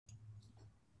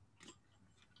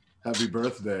Happy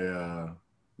birthday,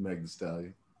 Meg Thee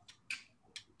Stallion.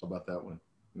 How about that one?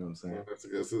 You know what I'm saying? That's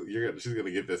good. So she's gonna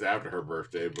get this after her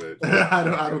birthday, but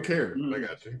I don't care. I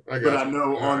got you. I But got I you.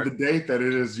 know All on right. the date that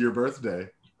it is your birthday,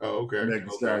 Oh, okay. Meg Thee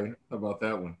Okay. Stallion. How about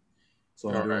that one? So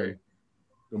I'm All right.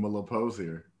 doing my little pose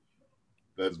here.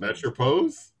 That's your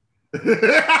pose.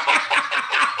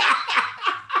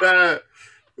 That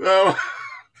no,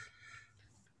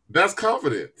 that's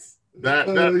confidence. You know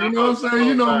what I'm saying?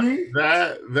 You know me.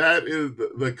 That is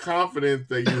the confidence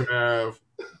that you have.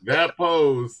 That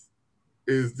pose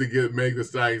is to get Meg the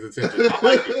Stallion's attention. I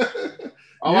like it.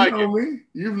 I You like it. know me.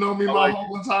 You've known me I my like it.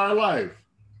 whole entire life.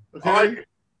 I like Okay. it.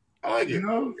 I like You it.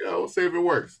 know, We'll see if it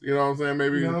works. You know what I'm saying?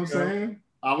 Maybe you know what I'm saying?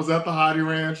 I was at the Hottie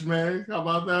Ranch, Meg. How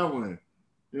about that one?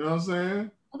 You know what I'm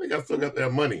saying? I think I still got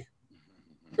that money.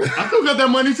 I still got that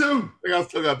money too. I think I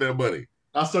still got that money.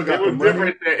 I still It got the was money.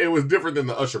 different. It was different than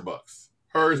the Usher bucks.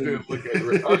 Hers didn't look at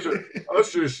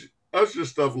Usher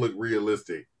stuff looked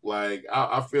realistic. Like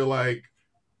I feel like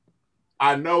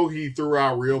I know he threw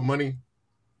out real money,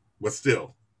 but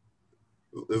still,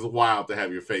 it's wild to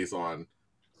have your face on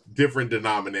different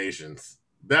denominations.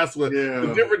 That's what the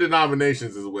Yeah. different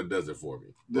denominations is what does it for me.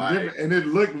 The Like, different and it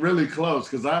looked really close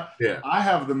because yeah, I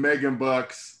have the Megan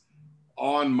Bucks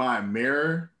on my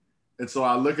mirror, and so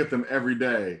I look at them every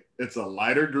day. It's a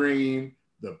lighter green.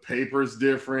 The paper's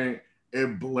different.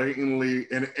 It blatantly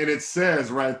and it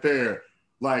says right there,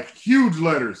 like huge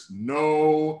letters,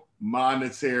 no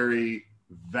monetary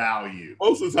value.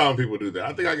 most of the time people do that.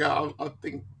 I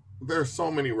think there's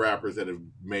so many rappers that have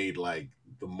made like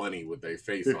the money with their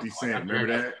face on. 50 Like Cent,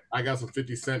 remember that? I got some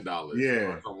 50 cent dollars Yeah,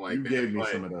 or something like you that. gave me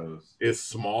But some of those. it's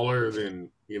smaller than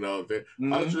the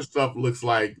Mm-hmm. other stuff looks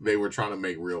like they were trying to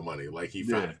make real money. Like he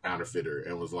found Yeah, a counterfeiter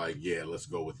and was like, yeah, let's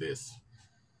go with this.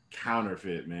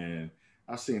 counterfeit, man.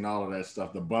 I've seen all of that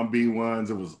stuff. The Bumby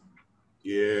ones, it was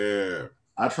Yeah.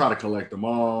 I try to collect them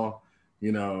all.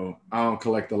 You know, I don't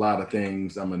collect a lot of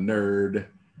things. I'm a nerd.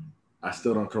 I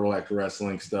still don't collect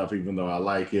wrestling stuff, even though I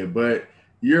like it. But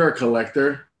you're a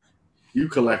collector. You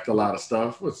collect a lot of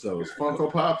stuff. What's those?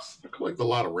 Funko Pops? I collect a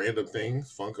lot of random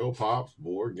things, Funko Pops,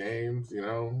 board games,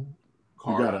 You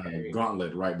card got a games.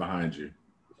 gauntlet right behind you.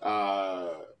 Uh,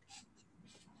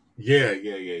 yeah.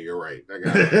 You're right. I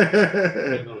got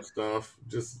random stuff.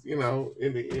 Just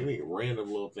any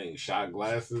random little thing. Shot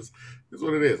glasses. Is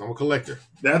what it is. I'm a collector.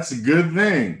 That's a good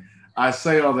thing. I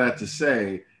say all that to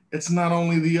say it's not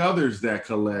only the others that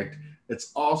collect,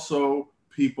 it's also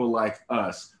people like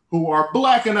us who are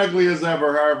black and ugly as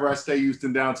ever. However, I stay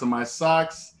Houston down to my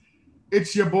socks.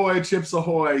 It's your boy Chips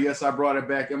Ahoy. Yes, I brought it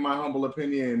back in my humble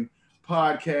opinion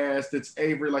podcast. It's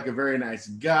Avery, like a very nice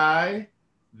guy.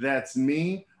 That's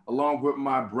me, along with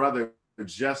my brother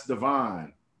Jess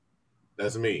Devon.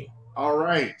 That's me. All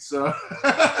right, so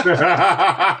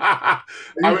I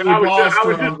mean, usually pause I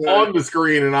was from just the on the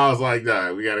screen, and I was like,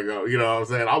 "Nah, we gotta go." You know what I'm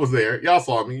saying? I was there. Y'all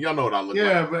saw me. Y'all know what I look like.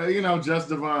 yeah, but Just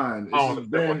Devon. I This don't has want to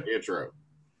step on been the intro.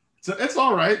 so it's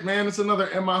all right, man. It's another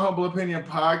In My Humble Opinion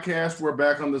podcast. We're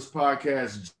back on this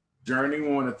podcast journey. We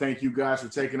want to thank you guys for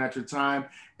taking out your time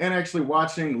and actually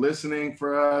watching, listening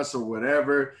for us or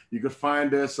whatever. You could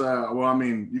find us,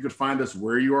 you could find us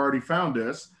where you already found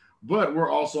us, but we're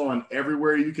also on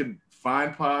everywhere you could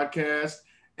find podcasts,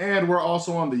 and we're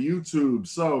also on the YouTube.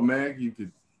 So, Meg, you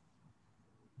could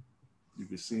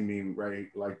see me right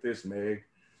like this, Meg.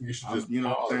 You should just You know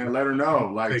what I'm pause. saying? Let her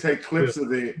know. Like, take clips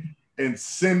of it and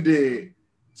send it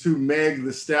to Meg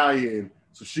the Stallion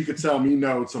so she could tell me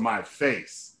no to my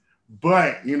face.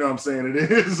 But, you know what I'm saying?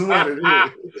 It is what it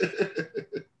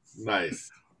is.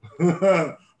 Nice.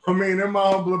 I mean, in my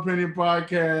humble opinion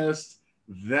podcast,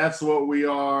 that's what we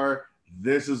are.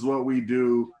 This is what we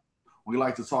do. We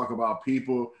like to talk about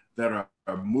people that are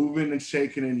moving and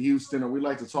shaking in Houston, or we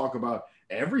like to talk about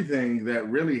everything that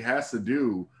really has to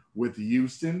do with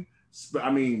Houston.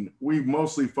 I mean, we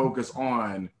mostly focus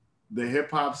on the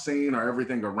hip hop scene or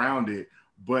everything around it,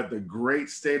 but the great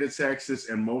state of Texas,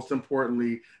 and most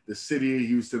importantly, the city of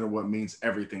Houston, and what means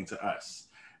everything to us.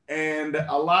 And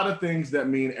a lot of things that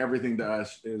mean everything to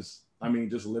us is, I mean,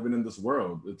 just living in this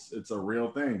world. It's a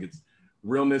real thing. It's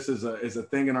realness is a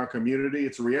thing in our community.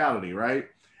 It's a reality, right?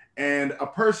 And a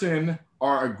person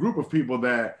or a group of people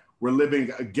that were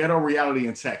living a ghetto reality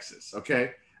in Texas.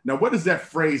 Okay. Now, what does that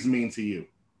phrase mean to you?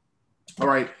 All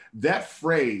right. That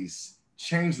phrase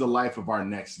changed the life of our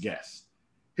next guest.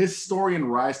 His story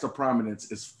and rise to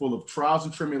prominence is full of trials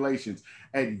and tribulations,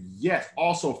 and yet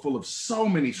also full of so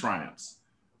many triumphs.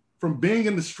 From being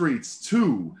in the streets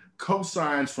to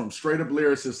cosigns from straight up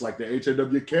lyricists like the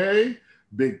HAWK,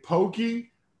 Big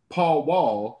Pokey, Paul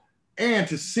Wall, and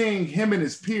to seeing him and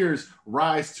his peers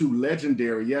rise to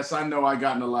legendary. Yes, I know I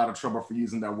got in a lot of trouble for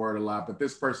using that word a lot, but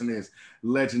this person is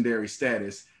legendary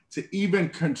status, to even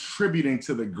contributing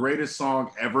to the greatest song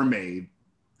ever made,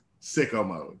 Sicko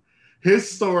Mode.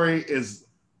 His story is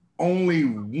only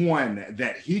one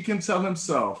that he can tell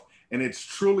himself, and it's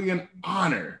truly an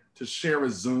honor to share a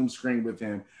Zoom screen with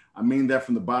him. I mean that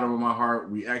from the bottom of my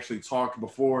heart. We actually talked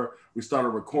before we started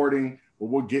recording, but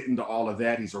we'll get into all of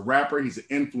that. He's a rapper, he's an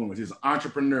influencer, he's an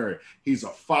entrepreneur, he's a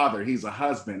father, he's a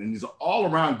husband, and he's an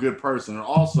all-around good person. And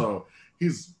also,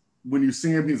 he's when you see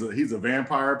him, he's a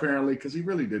vampire apparently, because he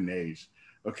really didn't age.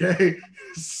 Okay,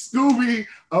 Scooby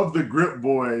of the Grip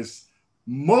Boys,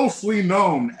 mostly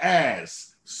known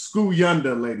as Scoo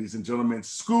Yunda, ladies and gentlemen.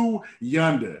 Scoo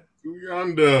Yunda. Scoo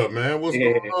Yunda, man. What's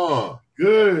going on?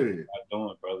 Good. How you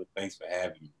doing, brother? Thanks for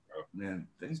having me, bro. Man,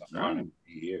 thanks for honor to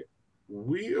be here.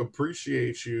 We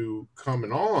appreciate you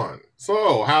coming on.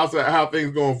 So, how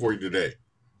things going for you today?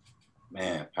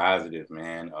 Man, positive,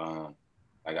 man.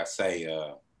 Like I say,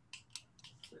 the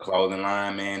clothing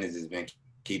line, man, has just been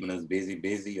keeping us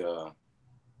busy.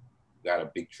 Got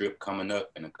a big trip coming up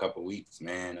in a couple weeks,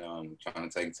 man. Trying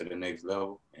to take it to the next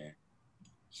level, and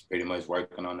just pretty much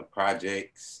working on the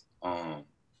projects.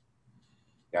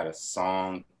 Got a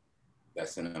song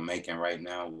that's in the making right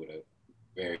now with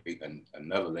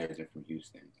another legend from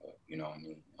Houston. You know what I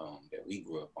mean? That we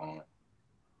grew up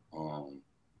on.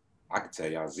 I could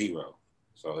tell y'all Zero.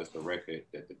 So it's the record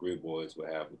that the Grip Boys will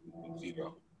have with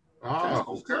Zero.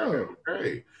 Oh,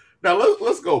 okay. Now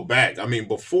let's go back. I mean,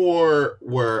 before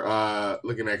we're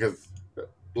looking at, because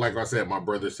like I said, my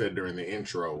brother said during the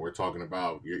intro, we're talking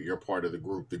about you're part of the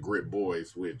group, the Grip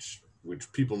Boys, which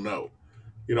people know.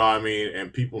 You know what I mean?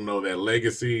 And people know that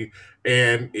legacy,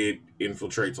 and it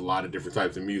infiltrates a lot of different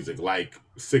types of music, like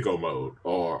Sicko Mode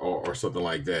or something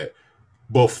like that.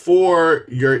 Before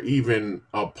you're even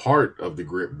a part of the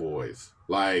Grip Boys,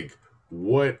 like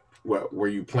what were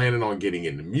you planning on getting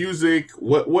into music?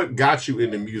 What got you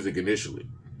into music initially?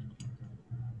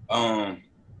 I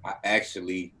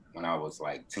actually, when I was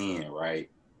like 10, right?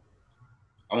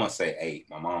 I want to say 8.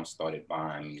 My mom started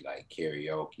buying me like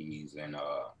karaoke's and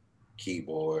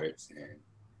keyboards, and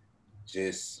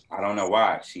just I don't know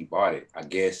why she bought it. I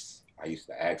guess I used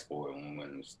to ask for it when we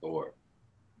went in the store.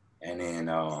 And then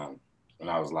when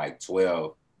I was like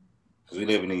 12, because we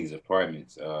live in these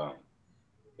apartments,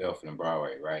 Belford and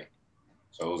Broadway, right?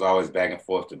 So it was always back and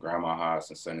forth to Grandma's house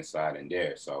and Sunnyside and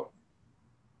there. So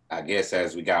I guess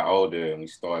as we got older and we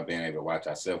started being able to watch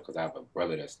ourselves, because I have a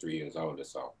brother that's 3 years older,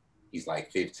 so he's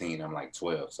like 15, I'm like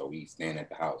 12, so we stand at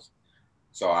the house.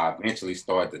 So I eventually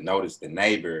started to notice the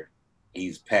neighbor,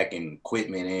 he's packing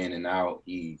equipment in and out.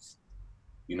 He's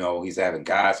having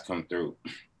guys come through.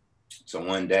 So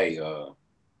one day, I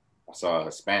saw a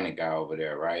Hispanic guy over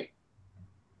there, right?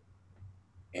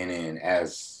 And then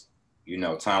as,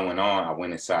 time went on, I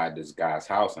went inside this guy's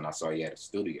house and I saw he had a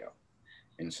studio.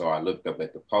 And so I looked up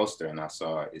at the poster and I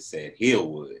saw it said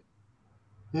Hillwood.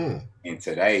 And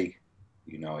today,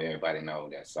 everybody know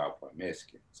that's Southport,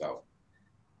 Michigan. So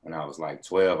when I was like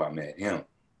 12, I met him.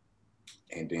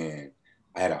 And then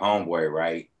I had a homeboy,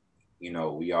 right?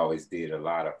 We always did a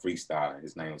lot of freestyling.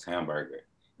 His name was Hamburger.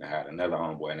 And I had another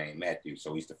homeboy named Matthew.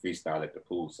 So we used to freestyle at the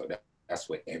pool. So that's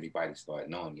what everybody started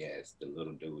knowing me as, the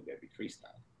little dude that be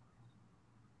freestyling.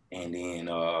 And then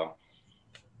I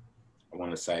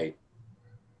want to say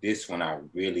this when I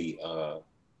really, I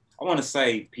want to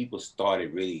say people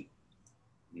started really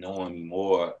knowing me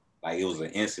more. Like it was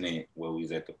an incident where we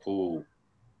was at the pool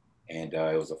and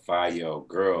it was a 5-year-old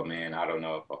girl, man. I don't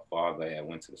know if her father had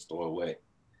went to the store or what.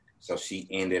 So she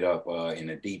ended up in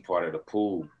the deep part of the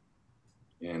pool.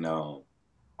 And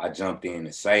I jumped in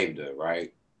and saved her,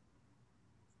 right?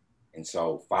 And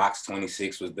so Fox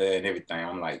 26 was there and everything.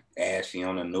 I'm like ashy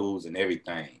on the news and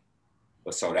everything.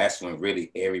 But so that's when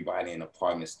really everybody in the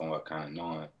apartment started kind of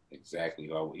knowing exactly,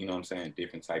 you know what I'm saying,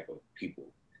 different type of people.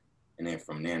 And then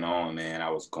from then on, man, I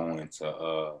was going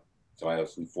to, so I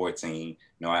was 14.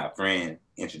 I had a friend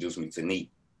introduced me to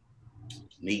Neat.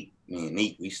 Me and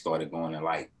Neat, we started going to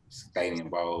like Stadium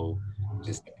Bowl,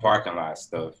 just the parking lot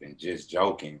stuff and just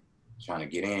joking, trying to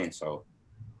get in. So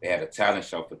they had a talent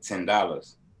show for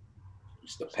 $10.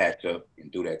 Just to patch up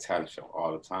and do that talent show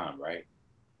all the time, right?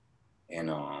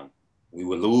 And we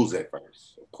would lose at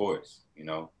first, of course,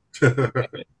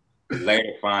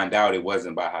 Later find out it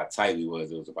wasn't about how tight we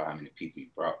was, it was about how many people he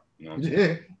brought, what I'm saying?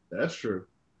 Yeah, that's true.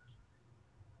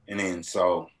 And then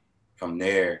so from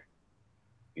there,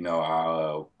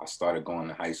 I started going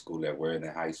to high school at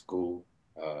Worthing High School.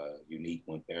 Unique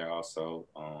went there also.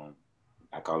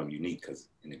 I call him Unique because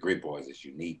in the Grip Boys it's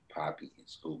Unique, Poppy, and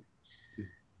Scoop.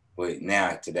 But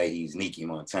now today he's Nicky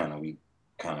Montana. We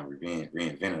kind of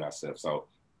reinvented ourselves. So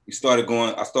I started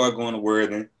going to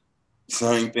Worthing.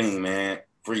 Same thing, man.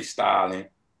 Freestyling.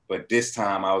 But this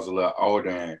time I was a little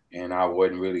older and I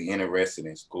wasn't really interested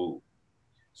in school.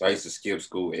 So I used to skip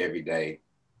school every day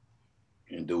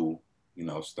and do,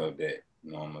 stuff that,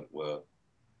 well,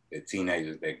 the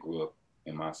teenagers that grew up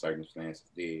in my circumstances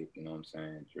did, you know what I'm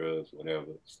saying? Drugs, whatever,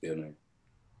 stealing,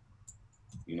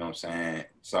 you know what I'm saying?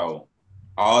 So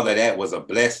all of that was a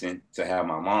blessing to have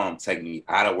my mom take me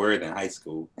out of Worthing High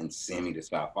School and send me to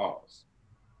South Falls.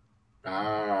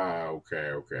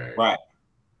 Okay. Right.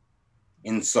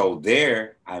 And so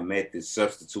there I met this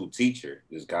substitute teacher,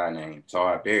 this guy named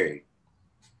Todd Berry.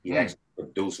 He actually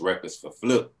produced records for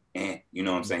Flip. And you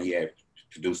know what I'm saying? He had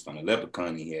produced on the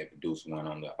Leprechaun. He had produced one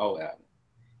on the O album.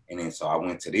 And then so I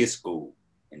went to this school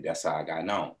and that's how I got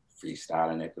known,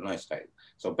 freestyling at the lunch table.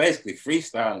 So basically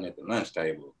freestyling at the lunch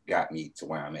table got me to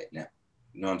where I'm at now.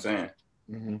 You know what I'm saying?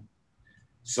 Mm-hmm.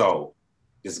 So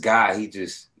this guy,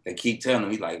 they keep telling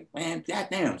me like, man,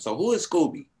 goddamn, so who is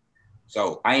Scooby?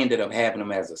 So I ended up having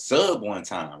him as a sub one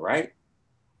time, right?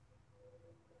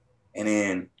 And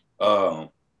then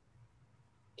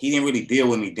he didn't really deal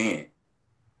with me then.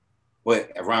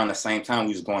 But around the same time,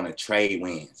 we was going to Trade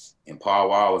Winds. And Paul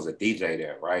Wall was a DJ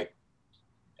there, right?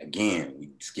 Again,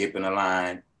 we skipping a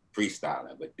line,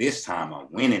 freestyling. But this time,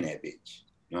 I'm winning that bitch.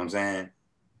 You know what I'm saying?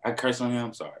 I curse on him,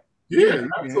 I'm sorry. Yeah,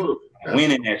 absolutely. I'm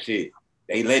winning that shit.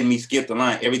 They letting me skip the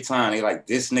line every time. They like,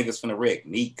 this nigga's finna wreck.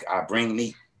 Neek, I bring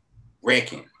Neek.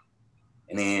 Wrecking.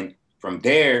 And then from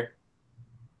there,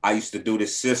 I used to do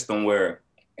this system where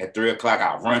at 3 o'clock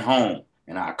I run home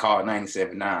and I call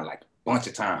 97.9 like a bunch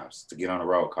of times to get on the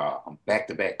road call. I'm back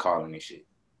to back calling this shit.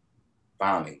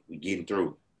 Finally, we getting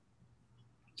through.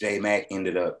 J Mac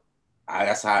ended up.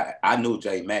 That's how I knew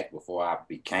J Mac before I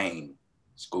became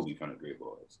Scooby from the Grid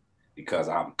Boys because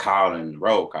I'm calling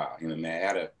roll call. You know,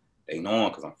 man, they know him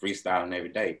because I'm freestyling every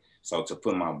day. So to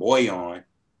put my boy on.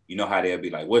 You know how they'll be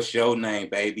like, what's your name,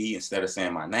 baby? Instead of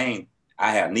saying my name,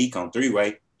 I have Neek on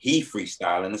 3-way. He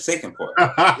freestyling the second part.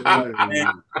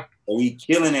 So we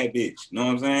killing that bitch. You know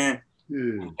what I'm saying?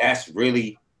 Yeah. That's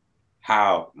really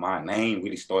how my name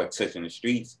really started touching the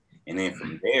streets. And then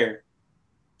from there,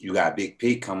 you got Big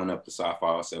Pig coming up to South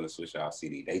Falls selling Switch Out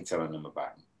CD. They telling them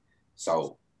about me.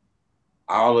 So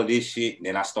all of this shit,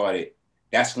 then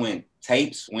that's when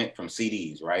tapes went from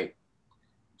CDs, right?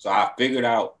 So I figured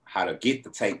out how to get the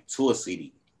tape to a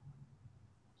CD.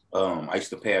 I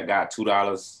used to pay a guy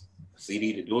 $2 a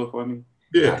CD to do it for me.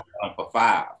 Yeah. I for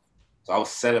 $5. So I was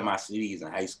selling my CDs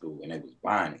in high school and they was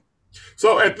buying it.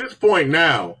 So at this point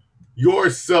now,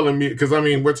 you're selling me, because I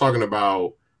mean, we're talking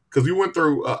about, because we went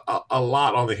through a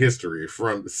lot on the history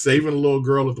from saving a little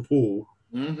girl at the pool.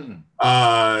 Mm-hmm.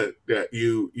 That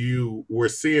you were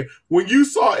seeing. When you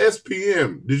saw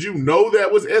SPM, did you know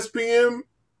that was SPM?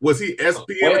 Was he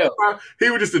SPM? Well, he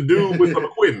was just a dude with some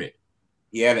equipment.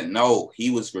 He had to know.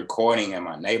 He was recording at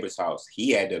my neighbor's house.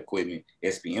 He had the equipment.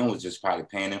 SPM was just probably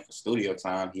paying him for studio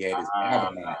time. He had his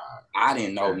album out. I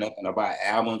didn't know nothing about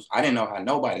albums. I didn't know how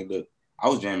nobody looked. I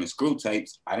was jamming screw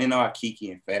tapes. I didn't know how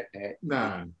Kiki and Fat Pat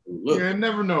looked. Yeah, I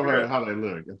never know how they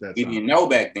look at that time. We didn't know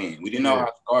back then. We didn't know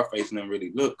how Scarface and them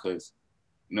really looked because,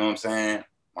 you know what I'm saying?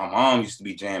 My mom used to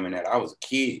be jamming that. I was a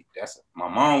kid. My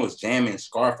mom was jamming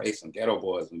Scarface and Ghetto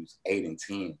Boys when we was 8 and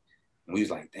 10. And we was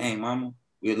like, dang, mama.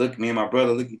 Me and my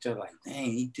brother look at each other like, dang,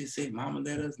 he just said, mama,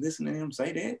 let us listen to him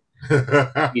say that.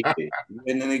 Yeah,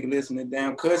 letting the nigga listen to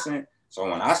damn cussing. So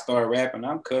when I started rapping,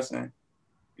 I'm cussing.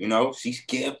 You know, she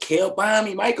kept buying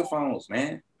me microphones,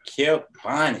 man. Kept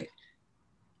buying it.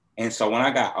 And so when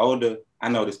I got older, I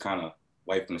know this kind of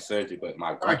away from the surgery, but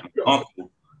my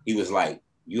uncle, he was like,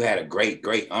 you had a great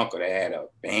uncle that had a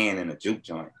band and a juke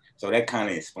joint. So that kind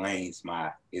of explains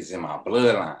it's in my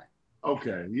bloodline.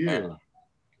 Okay, yeah.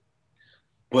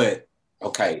 But,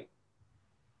 okay.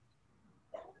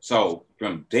 So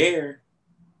from there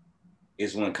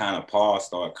is when kind of Paul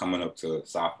started coming up to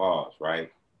South Falls,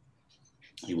 right?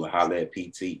 He would holler at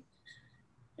PT.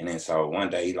 And then so one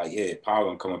day he like, yeah, Paul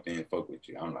gonna come up there and fuck with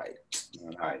you. I'm like,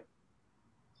 all right.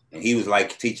 And he was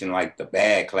like teaching like the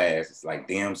bad classes, like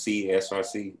DMC,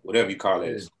 SRC, whatever you call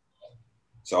it.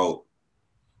 So,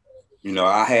 you know,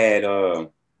 I had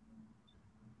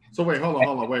So wait, hold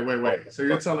on. Wait. So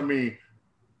you're telling me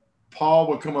Paul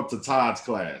would come up to Todd's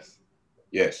class?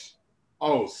 Yes.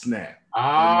 Oh, snap.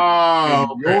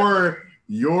 Okay.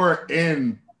 You're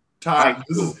in Todd.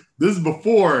 This is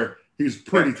before he's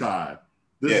pretty Todd.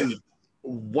 This is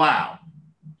wow.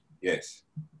 Yes.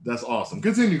 That's awesome.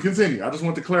 Continue. I just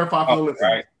want to clarify for the listeners.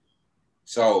 Right.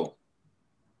 So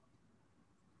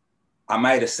I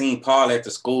might have seen Paul at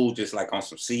the school just like on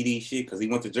some CD shit because he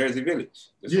went to Jersey Village.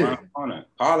 Just around the corner.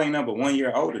 Paul ain't number 1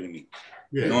 year older than me.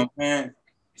 Yeah. You know what I'm saying?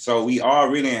 So we all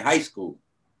really in high school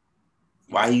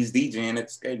while he's DJing at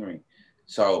the skating rink.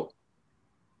 So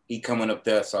he coming up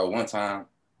there. So one time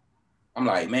I'm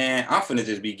like, man, I'm finna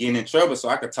just be getting in trouble so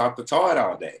I could talk to Todd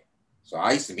all day. So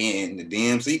I used to be in the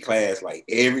DMC class like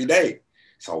every day.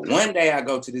 So one day I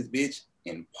go to this bitch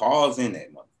and Paul's in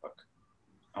that motherfucker.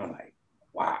 I'm like,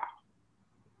 wow.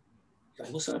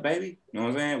 Like, what's up, baby? You know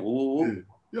what I'm saying? Woo, woo, woo.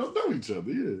 Yeah. Y'all know each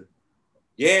other, yeah.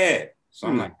 Yeah. So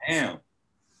I'm like, damn.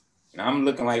 And I'm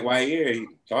looking like right here. He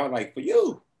thought like, for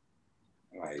you.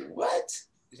 I'm like, what?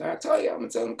 So I told you, I'm gonna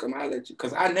tell him come holler at you.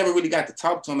 Cause I never really got to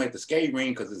talk to him at the skate ring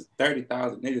because there's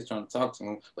 30,000 niggas trying to talk to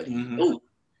him. But he knew.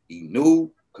 He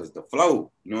knew because the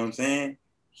flow, you know what I'm saying?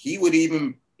 He would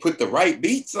even put the right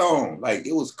beats on. Like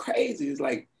it was crazy. It's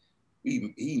like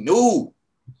he knew.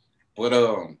 But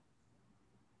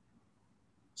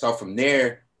so from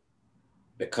there,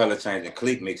 the Color Changing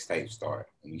Click mixtape started.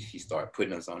 And she started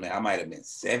putting us on there. I might have been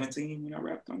 17 when I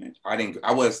rapped on it.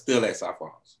 I was still at South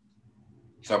Falls.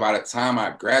 So by the time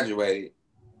I graduated,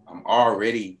 I'm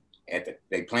already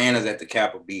they playing us at the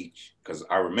Capitol Beach. Cause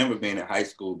I remember being in high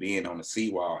school, being on the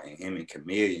seawall and him and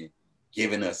Chameleon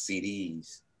giving us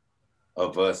CDs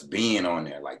of us being on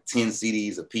there, like 10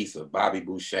 CDs a piece of Bobby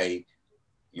Boucher. You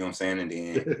know what I'm saying? And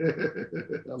then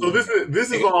so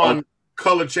this is on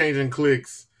Color Changing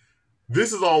Clicks.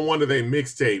 This is on one of their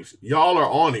mixtapes. Y'all are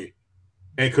on it,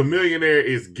 and Chamillionaire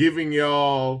is giving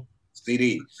y'all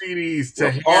CDs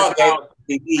to hand out.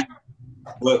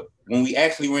 But when we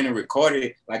actually went and recorded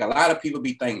it, like a lot of people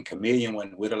be thinking Chameleon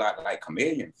wasn't with a lot. Like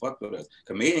Chameleon fucked with us.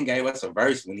 Chameleon gave us a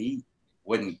verse when he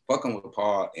wasn't fucking with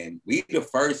Paul, and we the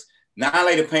first. Now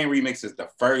Lay the Pain remix is the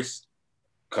first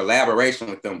collaboration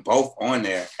with them both on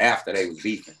there after they was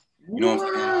beefing. You know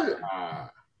what I'm saying?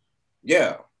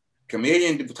 Yeah.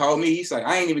 Chameleon told me, he's like,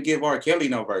 I ain't even give R. Kelly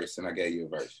no verse, and I gave you a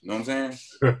verse. You know what I'm saying?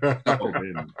 So,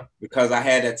 because I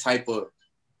had that type of,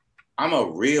 I'm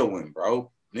a real one,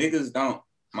 bro. Niggas don't,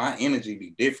 my energy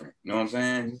be different. You know what I'm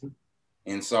saying? Mm-hmm.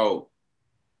 And so,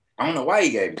 I don't know why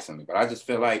he gave it to me, but I just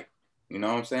feel like, you know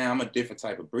what I'm saying? I'm a different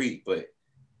type of breed. But,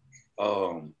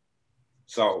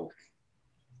 so,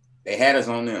 they had us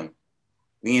on them.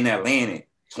 We in Atlanta,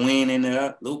 twinning it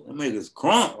up. Luke, them niggas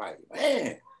crunk, like,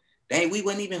 man. We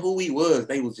wasn't even who we was.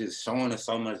 They was just showing us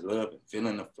so much love and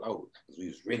feeling the flow. We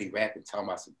was really rapping, talking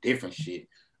about some different shit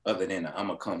other than the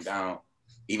I'ma come down,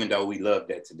 even though we loved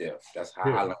that to death. That's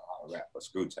how I learned how to rap a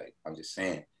Screw Tape. I'm just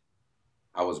saying,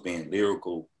 I was being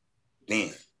lyrical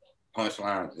then,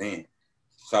 punchlines then.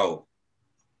 So,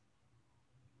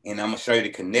 and I'm gonna show you the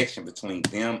connection between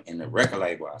them and the record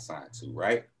label I signed to,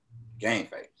 right? Game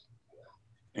Face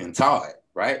and Todd,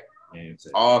 right? It's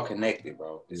all connected,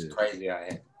 bro. It's crazy how it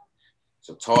happened.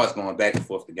 So Todd's going back and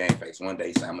forth to Game Face. One day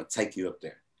he said, I'm gonna take you up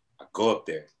there. I go up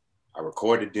there. I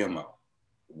record a demo.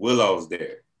 Willow's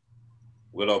there.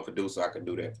 Willow producer, I could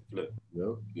do that for Flip.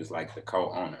 Yep. He was like the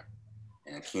co-owner.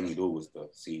 And Kenny Lou was the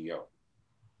CEO.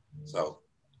 So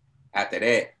after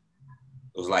that, it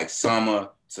was like summer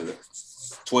to the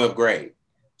 12th grade.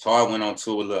 Todd went on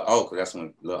tour with Lil Oak, because that's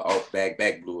when Lil Oak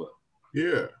back blew up.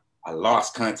 Yeah. I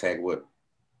lost contact with him.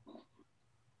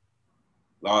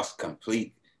 Lost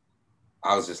complete.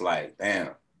 I was just like,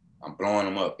 damn, I'm blowing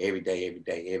them up every day.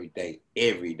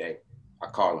 I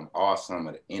call him all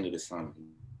summer, the end of the summer.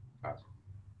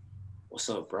 What's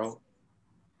up, bro?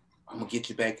 I'm gonna get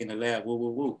you back in the lab, woo, woo,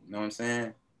 woo. You know what I'm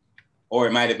saying? Or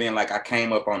it might have been like I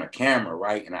came up on a camera,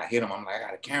 right? And I hit him, I'm like, I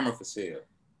got a camera for sale. You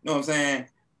know what I'm saying?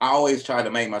 I always try to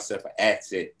make myself an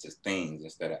asset to things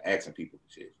instead of asking people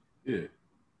for shit. Yeah.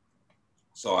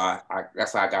 So I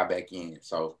that's how I got back in.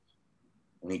 So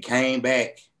when he came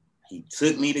back, he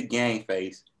took me to Game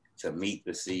Face to meet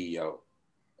the CEO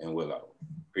in Willow.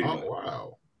 Pretty much.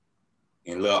 Wow.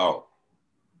 In Lil O.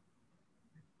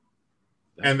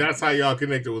 And that's how y'all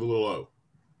connected with Lil O.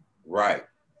 Right.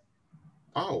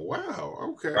 Oh, wow.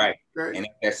 Okay. Right. Okay. And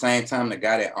at that same time, the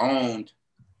guy that owned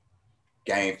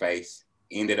Game Face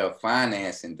ended up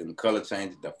financing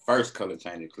the first Color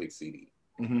Changing Click CD.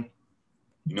 Mm-hmm.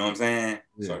 You know what I'm saying?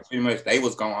 Yeah. So pretty much they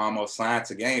was going to almost sign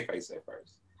to Game Face at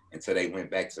first until they went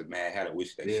back to Mad Hatter,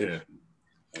 which they should. You know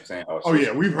what I'm saying? Oh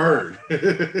yeah, we've heard.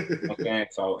 Okay,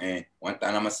 so, and one thing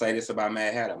I'm going to say this about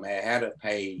Mad Hatter. Mad Hatter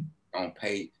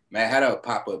Mad Hatter will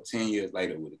pop up 10 years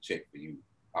later with a check for you.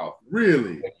 Off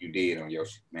really? What you did on your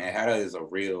shit. Mad Hatter is a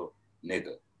real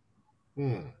nigga.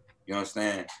 You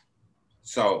understand?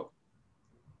 So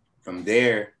from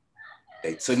there,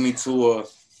 they took me to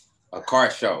a car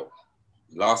show.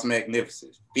 Lost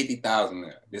Magnificent, 50,000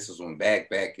 there. This is when back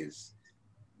is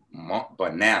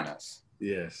bananas.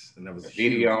 Yes, and that was The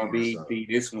huge. video on BET.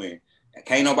 This one,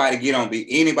 can't nobody get on BET.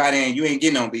 Anybody, and you ain't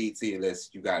getting on BET unless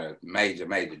you got a major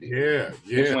deal. Yeah.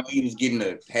 This one, he was getting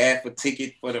a half a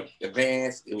ticket for the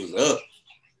advance. It was up.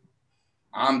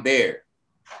 I'm there.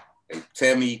 They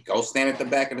tell me go stand at the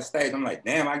back of the stage. I'm like,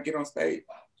 damn, I get on stage.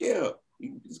 Yeah,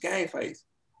 it's Game Face.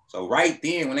 So right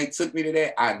then, when they took me to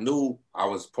that, I knew I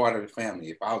was part of the family.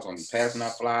 If I was gonna be passing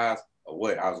out flies or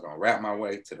what, I was gonna rap my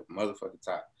way to the motherfucking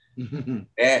top.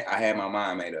 That I had my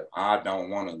mind made up. I don't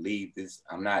want to leave this.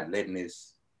 I'm not letting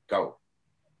this go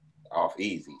off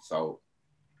easy. So,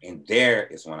 and there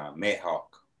is when I met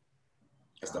Hawk.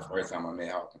 It's the first time I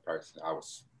met Hawk in person. I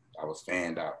was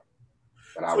fanned out,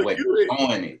 but I wasn't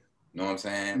on it. You know what I'm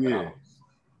saying? Yeah.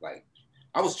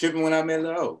 I was tripping when I met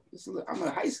Lil O. I'm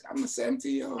a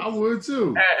 17-year-old. I would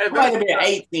too. I might have been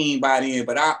 18 by then,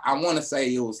 but I want to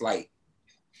say it was like,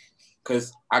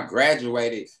 because I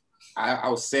graduated, I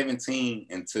was 17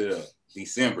 until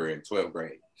December in 12th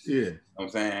grade. Yeah. You know what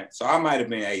I'm saying? So I might have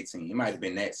been 18. It might have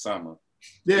been that summer.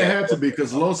 Yeah, it had to be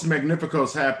because Los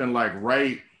Magnificos happened like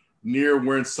right near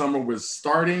when summer was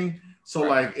starting. So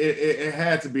like it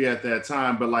had to be at that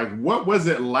time. But like, what was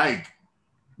it like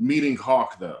meeting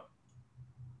Hawk though?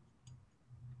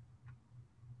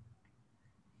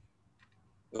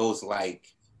 It was like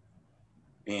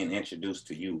being introduced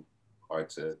to you or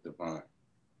to Devon.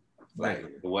 Like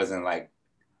it wasn't like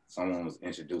someone was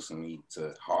introducing me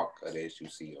to Hawk or the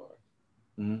SUC or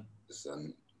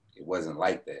it wasn't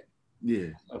like that. Yeah.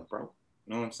 Bro.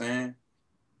 You know what I'm saying?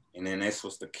 And then that's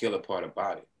what's the killer part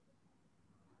about it.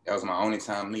 That was my only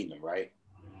time meeting him, right?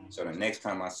 So the next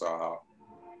time I saw Hawk,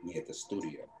 we at the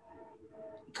studio.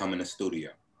 He come in the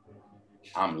studio.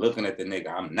 I'm looking at the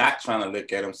nigga. I'm not trying to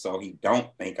look at him so he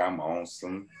don't think I'm on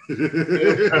some. Yeah,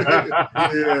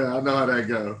 I know how that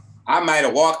go. I might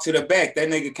have walked to the back. That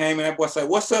nigga came in. That boy said,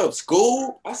 "What's up,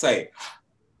 school?" I say,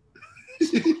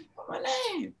 "My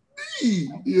name."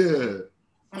 Yeah.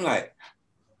 I'm like,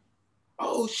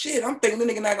 "Oh shit!" I'm thinking the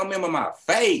nigga not gonna remember my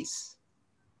face.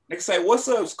 Nigga say, "What's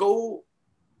up, school?"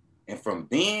 And from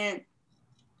then,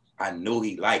 I knew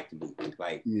he liked me,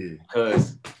 like,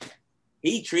 because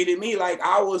he treated me like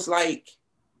I was like,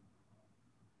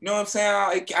 you know what I'm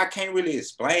saying? I can't really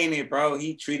explain it, bro.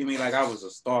 He treated me like I was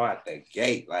a star at the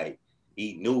gate. Like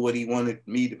he knew what he wanted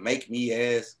me to make me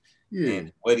as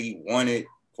and what he wanted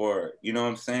for, you know what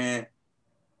I'm saying?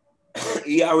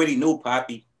 He already knew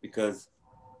Poppy because,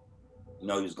 you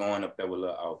know, he was going up there with Lil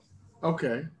O.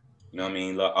 Okay. You know what I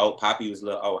mean? Lil O, Poppy was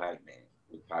Lil O hype man.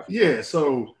 Poppy yeah,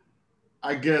 so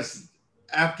I guess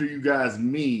after you guys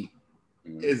meet,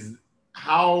 is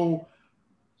how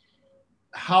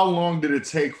long did it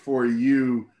take for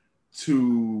you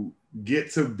to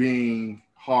get to being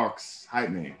Hawk's hype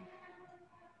man?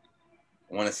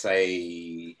 I want to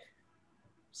say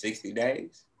 60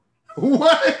 days.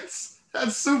 What?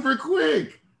 That's super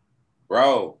quick.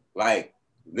 Bro, like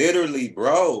literally,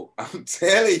 bro. I'm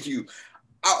telling you.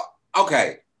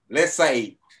 Okay, let's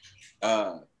say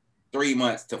 3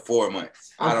 months to 4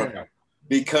 months. I don't know.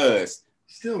 Because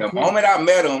the moment I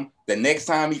met him, the next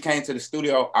time he came to the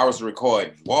studio, I was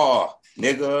recording. Wah,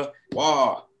 nigga.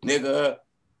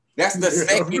 That's the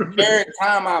second, third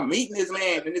time I'm meeting this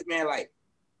man. And this man like,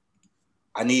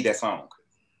 I need that song.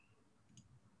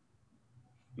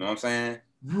 You know what I'm saying?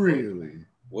 Really?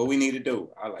 What we need to do?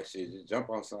 I like, shit, just jump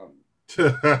on something.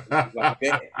 Like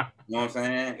that. You know what I'm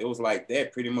saying? It was like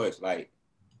that pretty much. Like,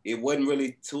 it wasn't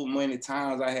really too many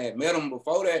times I had met him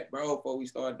before that, bro, before we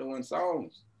started doing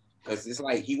songs. Because it's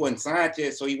like he wasn't signed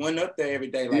yet, so he wasn't up there every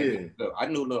day. Like I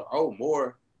knew Lil O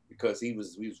more because we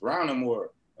was around him more.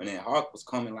 And then Hawk was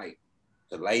coming like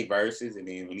the late verses, and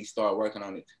then when he started working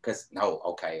on it, I'm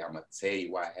gonna tell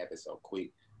you why it happened so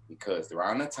quick. Because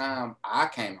around the time I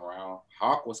came around,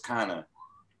 Hawk was kind of,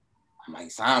 I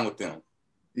might sign with them.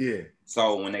 Yeah.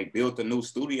 So when they built the new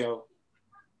studio,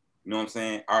 you know what I'm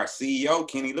saying? Our CEO,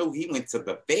 Kenny Lou, he went to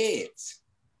the feds.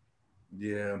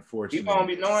 Yeah, unfortunately. People don't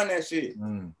be knowing that shit.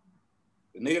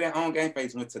 The nigga that owned Game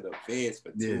Face went to the feds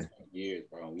for 2 years,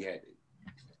 bro. We had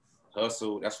to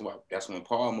hustle. That's when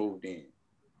Paul moved in.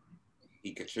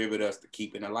 He contributed us to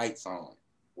keeping the lights on.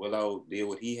 Willow did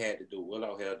what he had to do.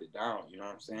 Willow held it down, you know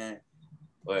what I'm saying?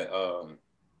 But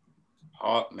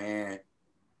Hawk, man.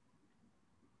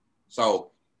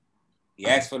 So he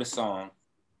asked for the song,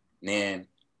 and then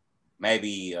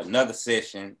maybe another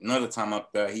session, another time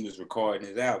up there, he was recording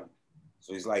his album.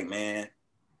 So he's like, man,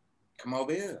 come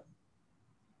over here.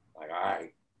 Like, all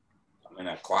right, I'm in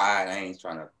a quiet. I ain't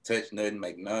trying to touch nothing,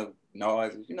 make no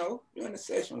noises. You know, you're in a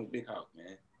session with Big Hawk,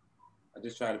 man. I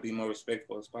just try to be more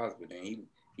respectful as possible. Then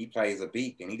he plays a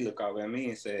beat, and he look over at me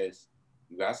and says,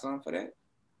 You got something for that?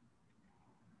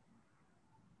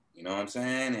 You know what I'm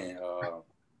saying? And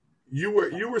you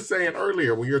were saying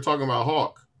earlier when you were talking about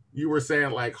Hawk, you were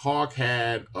saying like Hawk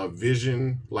had a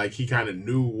vision, like he kind of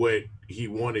knew what he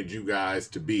wanted you guys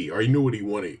to be, or he knew what he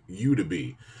wanted you to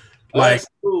be. Like, us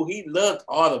too, he loved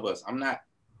all of us. I'm not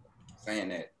saying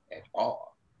that at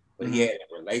all, but he had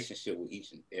a relationship with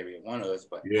each and every one of us.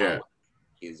 But I was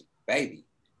his baby.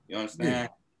 You understand?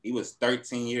 He was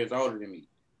 13 years older than me,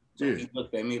 so he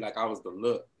looked at me like I was the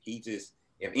look. He just,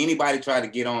 if anybody tried to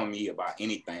get on me about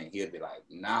anything, he'd be like,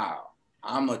 "Nah,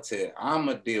 I'ma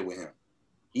deal with him.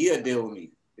 He'll deal with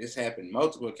me." This happened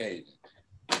multiple occasions.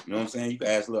 You know what I'm saying? You can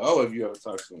ask Lil O if you ever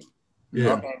talk to him.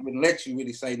 I can't even let you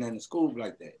really say nothing in school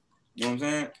like that. You know what I'm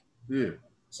saying? Yeah.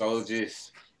 So it's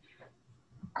just,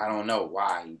 I don't know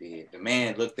why he did. The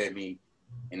man looked at me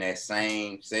in that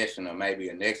same session or maybe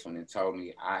the next one and told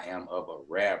me I am of a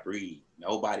rare breed.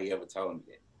 Nobody ever told me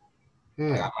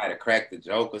that. Like I might have cracked a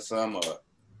joke or something, or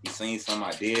he seen something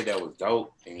I did that was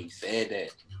dope and he said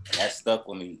that. And that stuck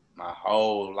with me my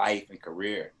whole life and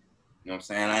career. You know what I'm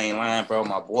saying? I ain't lying, bro.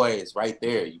 My boy is right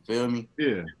there. You feel me? Yeah.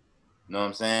 You know what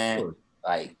I'm saying? Sure.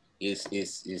 Like it's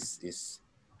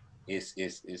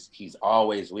he's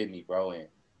always with me, bro. And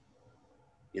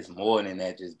it's more than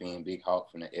that just being Big Hawk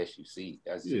from the SUC.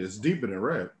 That's just, it's deeper than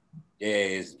rap. Yeah,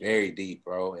 it's very deep,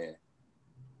 bro. And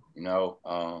you know,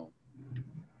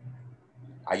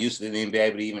 I used to even be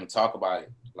able to even talk about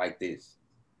it like this.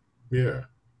 Yeah.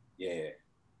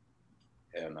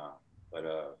 Hell no.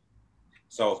 But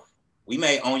so we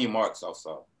made On Your Marks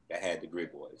also that had the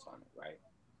Grit Boys on it, right?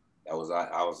 That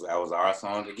was our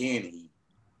song again.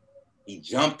 He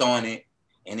jumped on it,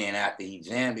 and then after he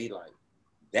jammed, he like,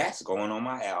 that's going on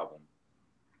my album.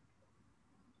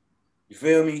 You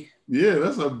feel me? Yeah,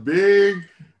 that's a big,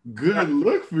 good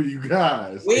look for you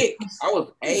guys. Quick, I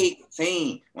was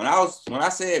 18 when I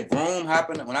said broom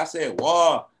hopping. When I said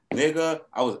wall, nigga,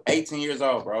 I was 18 years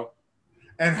old, bro.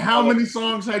 And how many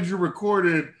songs had you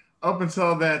recorded up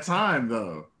until that time,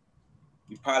 though?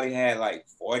 You probably had like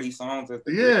 40 songs at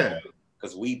the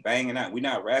because we banging out. We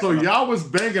not rapping. So y'all was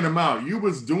banging them out. You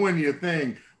was doing your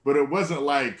thing, but it wasn't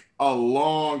like a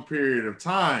long period of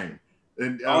time.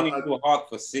 And I only do a Hawk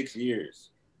for 6 years.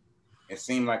 It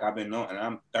seemed like I've been known, and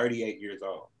I'm 38 years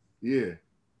old. Yeah.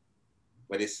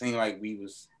 But it seemed like we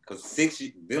was, because 6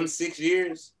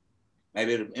 years,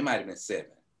 maybe it might have been 7.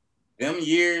 Them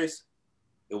years,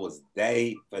 it was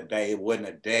day for day. It wasn't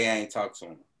a day I ain't talked to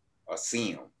him or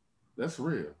see him. That's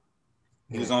real.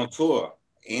 He was on tour.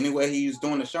 Anywhere he was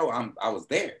doing the show, I was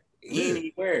there.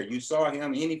 Anywhere you saw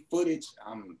him, any footage,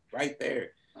 I'm right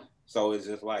there. So it's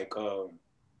just like,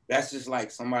 that's just like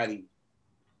somebody,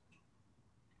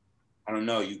 I don't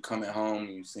know, you coming home,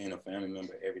 you seeing a family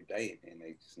member every day, and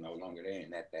they just no longer there.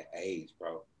 And at that age,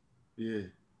 bro,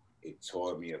 it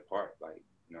tore me apart. Like,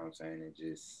 you know what I'm saying? It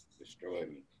just destroyed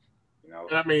me. You know?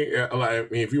 I mean,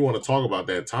 if you want to talk about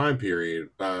that time period,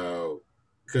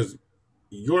 because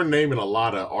you're naming a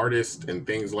lot of artists and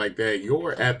things like that.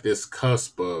 You're at this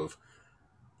cusp of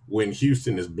when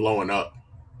Houston is blowing up.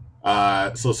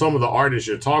 So some of the artists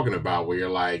you're talking about, where you're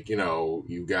like, you know,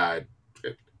 you got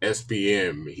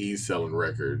SPM, he's selling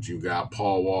records. You got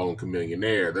Paul Wall and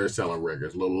Chamillionaire, they're selling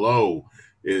records. Lil O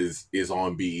is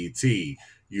on BET.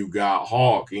 You got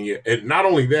Hawk, and not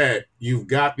only that, you've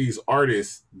got these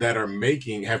artists that have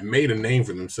made a name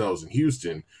for themselves in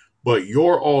Houston, but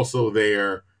you're also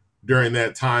there during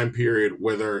that time period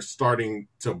where they're starting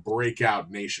to break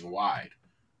out nationwide.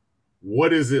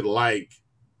 What is it like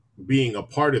being a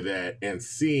part of that and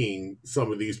seeing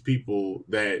some of these people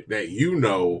that you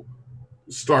know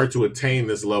start to attain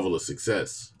this level of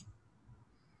success?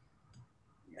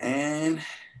 Man,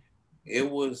 it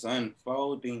was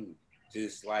unfolding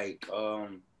just like,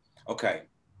 okay,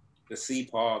 the C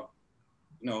Paul,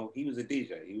 you know, he was a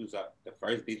DJ. He was the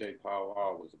first DJ Paul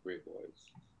Wall was a Grit Boys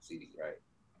CD, right?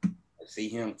 I see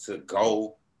him to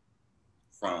go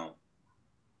from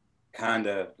kind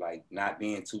of like not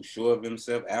being too sure of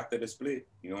himself after the split.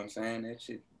 You know what I'm saying? That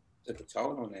shit took a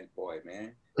toll on that boy,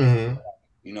 man. Mm-hmm.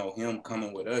 You know, him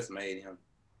coming with us made him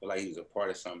feel like he was a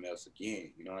part of something else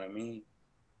again. You know what I mean?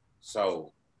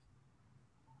 So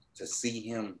to see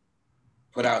him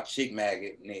put out Chick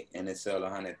Maggot and it sell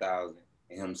 100,000,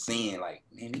 and him seeing like,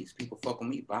 man, these people fuck with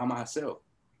me by myself.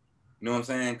 You know what I'm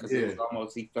saying? Because it was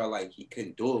almost, he felt like he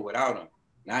couldn't do it without him.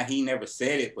 Now, he never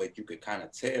said it, but you could kind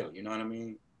of tell, you know what I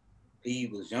mean? He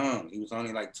was young. He was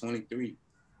only like 23.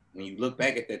 When you look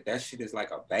back at that shit is like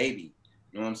a baby.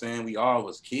 You know what I'm saying? We all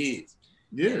was kids.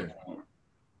 Yeah. And,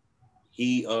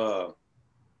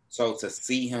 so to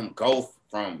see him go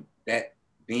from that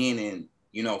being in,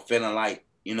 you know, feeling like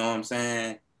You know what I'm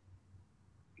saying?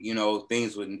 You know,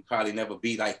 things would probably never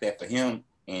be like that for him,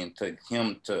 and to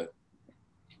him to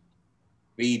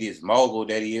be this mogul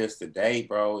that he is today,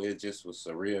 bro, it just was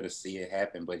surreal to see it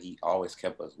happen. But he always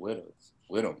kept us with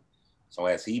him. So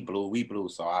as he blew, we blew.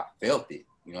 So I felt it.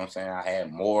 You know what I'm saying? I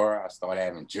had more. I started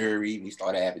having jewelry. We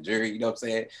started having jewelry. You know what I'm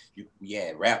saying? We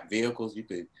had rap vehicles. You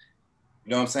could, you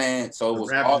know what I'm saying? So it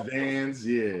was rap all vans,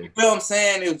 yeah. You feel what I'm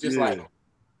saying? It was just like,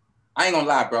 I ain't gonna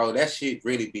lie, bro. That shit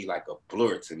really be like a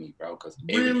blur to me, bro. Because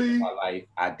every day of my life,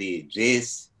 I did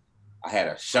this. I had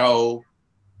a show.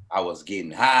 I was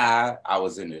getting high. I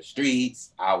was in the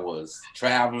streets. I was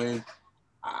traveling.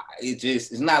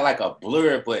 It's not like a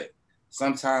blur, but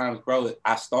sometimes, bro,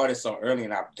 I started so early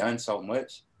and I've done so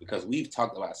much because we've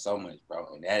talked about so much,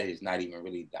 bro. And that is not even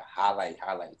really the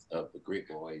highlights of the Grit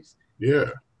Boys. Yeah.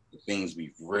 The things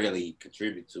we've really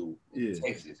contributed to in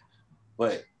Texas.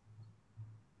 But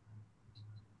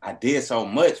I did so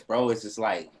much, bro. It's just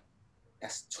like,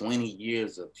 that's 20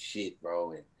 years of shit,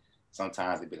 bro. And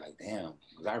sometimes it'd be like, damn,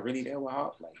 was I really there with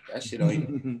Hawk? Like, that shit don't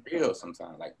even real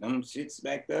sometimes. Like, them shits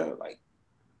back there, like,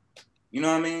 you know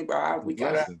what I mean, bro? We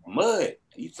got out of mud.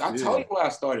 I told you where I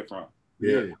started from.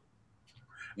 Yeah.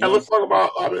 And let's talk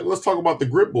about the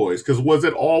Grit Boys, because was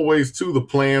it always the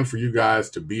plan for you guys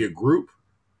to be a group?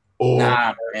 Or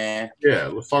nah, man. Yeah,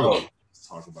 let's talk about it.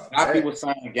 A lot of people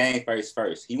signed Game Face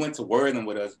first. He went to Worthing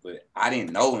with us, but I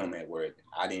didn't know him at Worthing.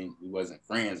 We wasn't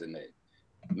friends in that.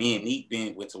 Me and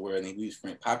Neat went to Worthing. We was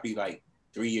friends. Poppy like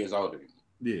 3 years older than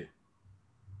me. Yeah.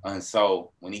 And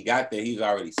so when he got there, he was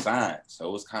already signed. So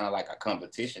it was kind of like a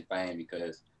competition thing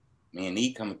because me and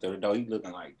Neat coming through the door, he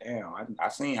looking like, damn, I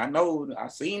seen them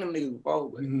niggas before,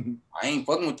 but I ain't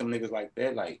fucking with them niggas like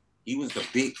that. Like, he was the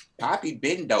big, Poppy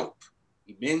been dope.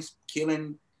 He been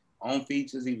killing on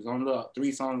features. He was on the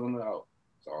 3 songs on the out.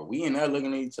 So we in there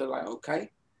looking at each other like,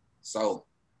 okay. So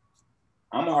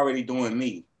I'm already doing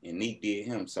me, and Neat did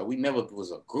him. So we never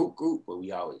was a group, but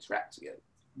we always rapped together.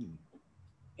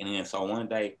 And then so one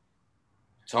day,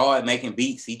 Todd making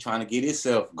beats, he trying to get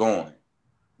himself going.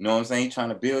 You know what I'm saying? He trying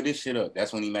to build this shit up.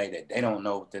 That's when he made that. They don't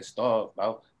know what they're starved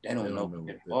about. They don't know what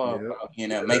they're starved about. He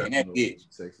ended up making that bitch.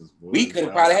 We could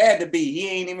have probably had to be. He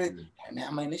ain't even,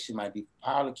 now, man, this shit might be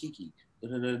Paula Kiki.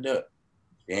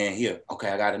 Then here, okay,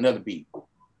 I got another beat.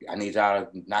 I need y'all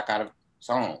to knock out a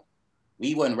song.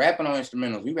 We wasn't rapping on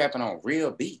instrumentals. We rapping on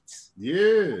real beats.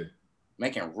 Yeah.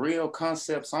 Making real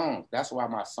concept songs. That's why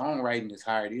my songwriting is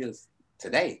how it is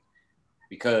today.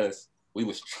 Because we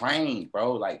was trained,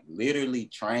 bro, like literally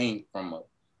trained from a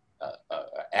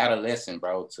adolescent,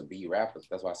 bro, to be rappers.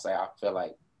 That's why I say I feel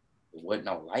like there wasn't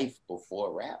no life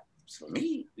before rap for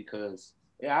me because,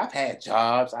 yeah, I've had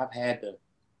jobs. I've had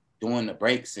doing the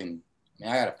breaks and,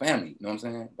 man, I got a family, you know what I'm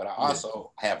saying? But I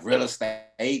also have real estate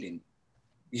and,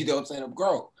 you know what I'm saying, I'm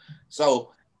grown.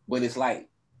 So, but it's like,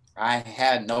 I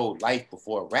had no life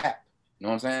before rap, you know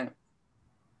what I'm saying?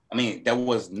 I mean, there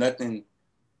was nothing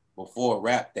before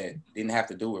rap that didn't have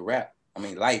to do with rap. I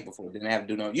mean, life before didn't have to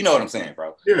do no, you know what I'm saying,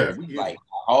 bro? Yeah. Like, my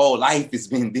whole life has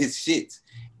been this shit.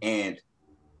 And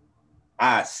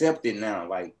I accept it now.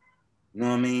 Like, you know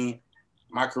what I mean?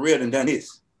 My career done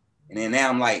this. And then now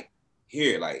I'm like,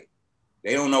 here, like,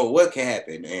 they don't know what can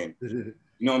happen. And you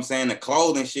know what I'm saying? The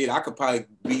clothing shit, I could probably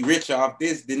be richer off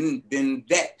this than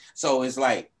that. So it's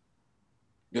like,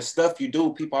 the stuff you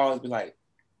do, people always be like,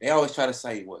 they always try to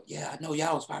say, well, yeah, I know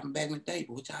y'all was popping back in the day,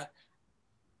 but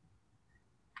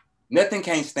nothing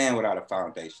can't stand without a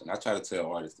foundation. I try to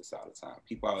tell artists this all the time.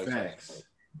 People always say,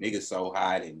 niggas so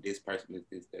hot and this person is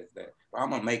this, that. But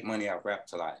I'm gonna make money off rap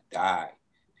till I die.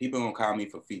 People gonna call me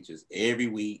for features every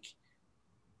week,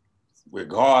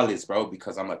 regardless, bro,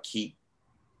 because I'm gonna keep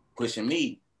pushing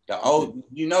me.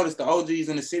 You notice the OGs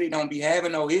in the city don't be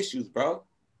having no issues, bro.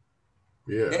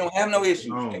 Yeah. They don't have no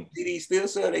issues. They CDs still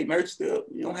sell, they merch still.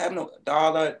 You don't have no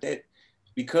dollar that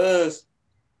because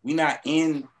we not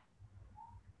in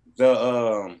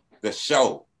the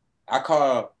show. I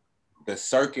call the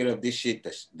circuit of this shit,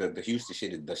 the Houston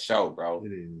shit is the show, bro.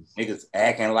 It is. Niggas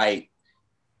acting like,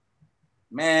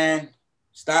 man,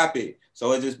 stop it.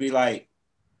 So it just be like,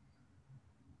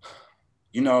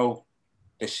 you know,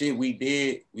 the shit we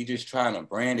did, we just trying to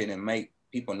brand it and make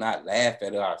people not laugh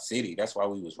at our city. That's why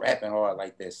we was rapping hard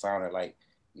like that, sounded like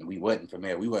we wasn't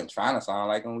familiar. We wasn't trying to sound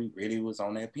like them. We really was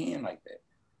on that pen like that.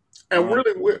 And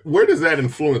really, where does that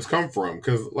influence come from?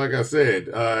 Because, like I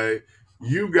said,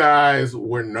 you guys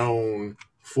were known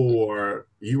for,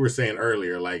 you were saying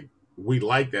earlier, like, we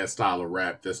like that style of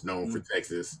rap that's known for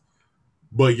Texas,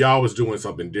 but y'all was doing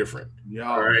something different.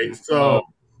 All right. So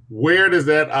where does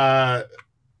that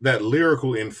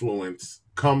lyrical influence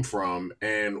come from,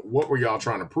 and what were y'all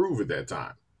trying to prove at that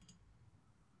time?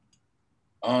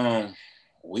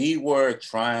 We were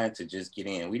trying to just get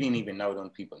in. We didn't even know them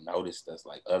people noticed us,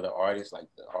 like other artists, like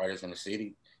the artists in the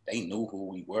city. They knew who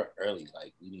we were early.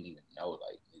 Like we didn't even know,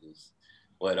 like niggas.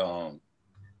 But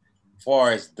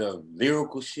far as the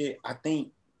lyrical shit, I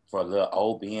think for Lil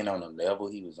O being on the level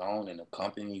he was on and the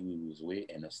company we was with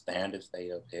and the standards they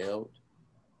upheld,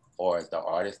 far as the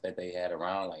artists that they had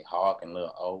around, like Hawk and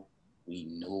Lil O, we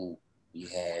knew we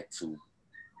had to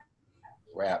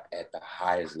rap at the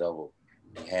highest level.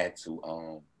 We had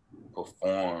to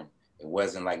perform. It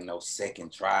wasn't like no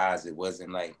second tries. It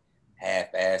wasn't like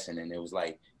half-assing, and it was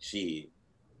like, shit,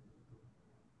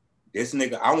 this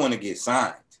nigga, I want to get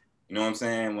signed. You know what I'm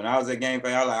saying? When I was at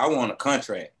Gameplay, I was like, I want a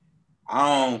contract.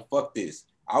 I don't fuck this.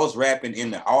 I was rapping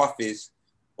in the office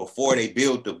before they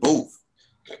built the booth.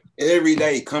 Every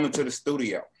day coming to the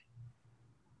studio.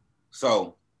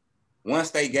 So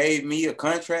once they gave me a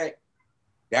contract,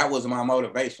 that was my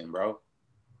motivation, bro.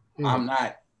 I'm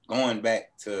not going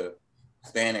back to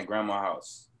staying at grandma's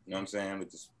house. You know what I'm saying? With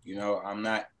this, you know,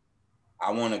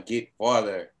 I want to get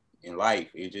farther in life.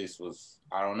 It just was,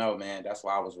 I don't know, man. That's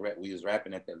why we was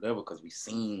rapping at that level, because we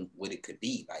seen what it could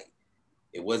be. Like,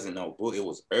 it wasn't no book. It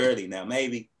was early. Now,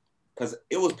 maybe, because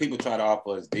it was people try to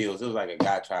offer us deals. It was like a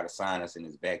guy tried to sign us in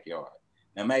his backyard.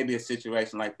 Now, maybe a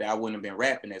situation like that, I wouldn't have been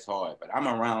rapping as hard, but I'm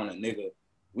around a nigga.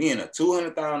 We in a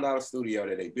 $200,000 studio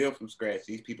that they built from scratch.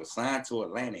 These people signed to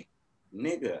Atlantic.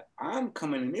 Nigga, I'm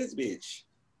coming in this bitch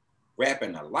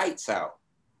rapping the lights out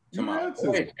to my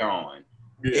voice gone.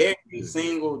 Yeah. Every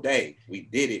single day. We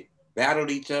did it. Battled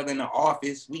each other in the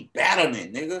office. We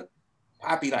battling, nigga.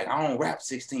 Poppy like, I don't rap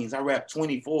 16s. I rap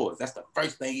 24s. That's the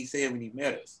first thing he said when he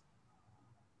met us.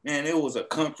 Man, it was a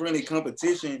friendly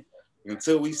competition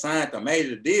until we signed the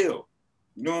major deal.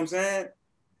 You know what I'm saying?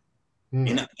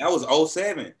 And that was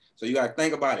 2007. So you got to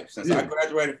think about it. Since I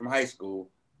graduated from high school,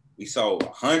 we sold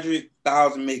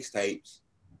 100,000 mixtapes.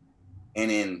 And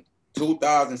in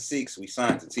 2006, we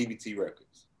signed to TVT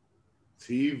Records.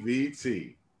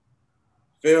 TVT.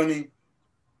 Feel me?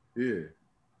 Yeah.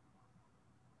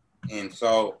 And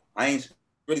so I ain't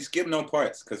really skipped no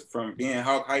parts, because from being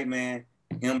Hawk Hype Man,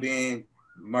 him being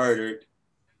murdered,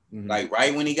 like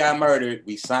right when he got murdered,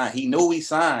 we signed. He knew we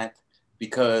signed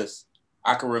because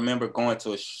I can remember going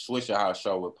to a Swishahouse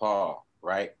show with Paul,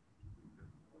 right?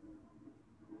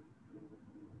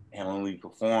 And when we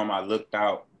performed, I looked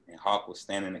out and Hawk was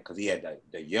standing there because he had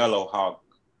the yellow Hawk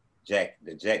jacket,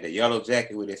 the yellow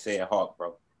jacket where they said Hawk,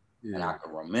 bro. Yeah. And I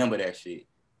can remember that shit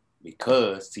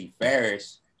because T.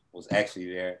 Ferris was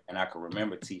actually there, and I can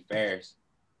remember T. Ferris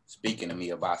speaking to me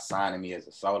about signing me as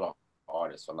a solo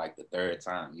artist for like the third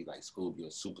time. He like, Scoob, you're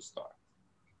a superstar.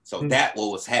 So that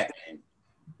what was happening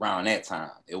around that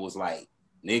time. It was like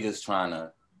niggas trying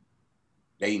to,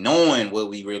 they knowing what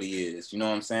we really is, you know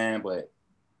what I'm saying? But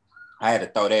I had to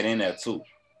throw that in there too.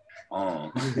 You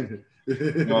know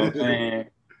what I'm saying?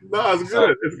 No, it's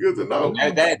good. It's good to know.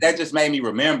 That just made me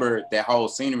remember that whole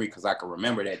scenery, because I could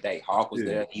remember that day. Hawk was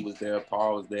there, he was there,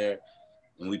 Paul was there,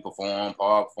 and we performed.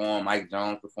 Paul performed, Mike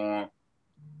Jones performed,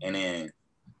 and then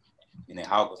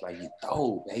Hawk was like, "You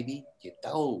throw, baby, you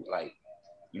throw," like,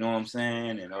 you know what I'm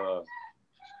saying? And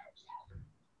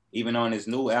even on his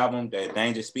new album, the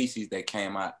Dangerous Species that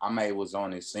came out, I made was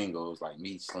on his singles, like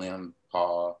me, Slim,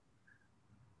 Paul,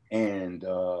 and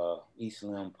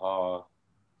Paul,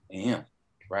 and him.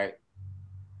 Right.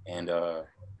 And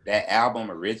that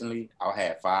album originally, I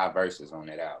had 5 verses on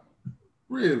that album.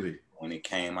 Really? When it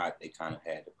came out, they kind of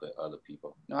had to put other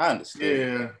people. No, I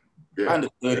understood. Yeah. I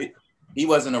understood it. He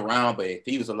wasn't around, but if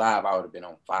he was alive, I would have been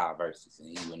on 5 verses,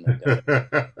 and he wouldn't have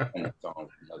done a song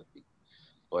from other people.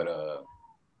 But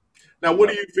now, what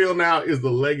do you feel now is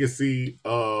the legacy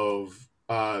of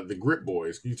the Grip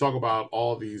Boys? Can you talk about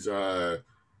all these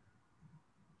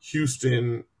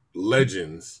Houston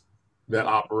legends that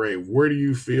operate? Where do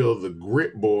you feel the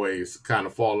Grip Boys kind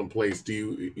of fall in place?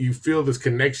 Do you feel this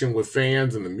connection with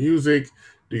fans and the music?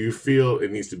 Do you feel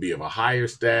it needs to be of a higher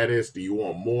status? Do you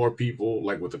want more people,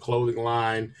 like with the clothing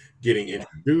line, getting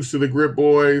introduced to the Grip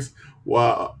Boys?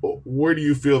 Well, where do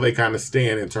you feel they kind of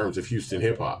stand in terms of Houston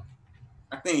hip hop?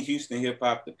 I think Houston hip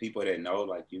hop, the people that know,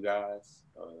 like you guys,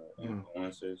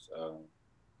 influencers,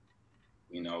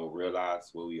 you know,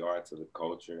 realize where we are to the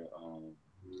culture.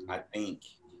 I think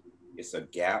it's a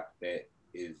gap that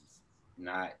is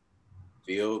not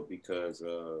filled because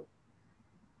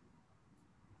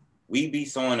we be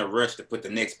so in a rush to put the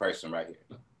next person right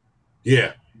here.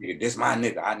 Yeah. This my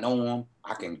nigga. I know him.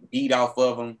 I can eat off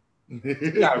of him.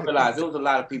 You gotta realize there was a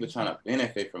lot of people trying to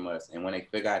benefit from us, and when they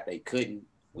figured out they couldn't,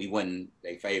 we wasn't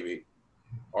their favorite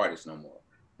artist no more.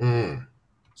 Mm.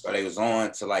 So they was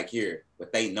on to like here,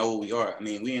 but they know who we are. I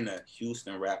mean, we in the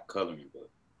Houston rap coloring book.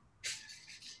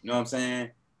 You know what I'm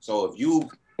saying? So if you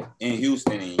in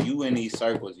Houston and you in these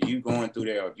circles, and you going through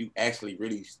there, or if you actually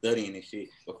really studying this shit.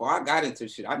 Before I got into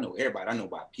shit, I know everybody. I know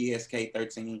about PSK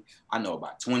 13. I know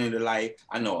about 20 to Life.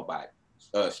 I know about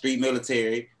Street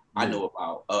Military. I know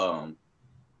about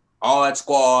Odd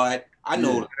Squad. I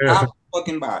know top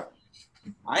fucking bottom.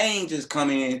 I ain't just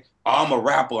coming in, oh, I'm a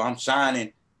rapper, I'm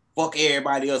shining. Fuck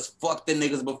everybody else. Fuck the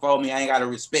niggas before me. I ain't gotta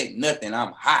respect nothing.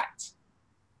 I'm hot.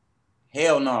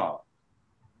 Hell no.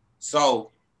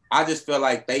 So I just felt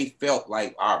like they felt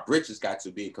like our britches got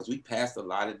too big because we passed a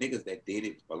lot of niggas that did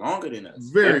it for longer than us.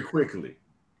 Very quickly.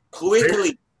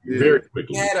 Very quickly.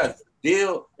 We had a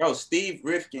deal. Bro, Steve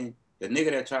Rifkin, the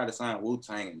nigga that tried to sign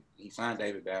Wu-Tang, he signed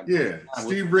David Banner. Yeah,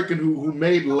 Steve Rifkin, who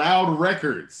made Loud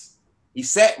Records. He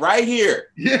sat right here.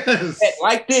 Yes. Sat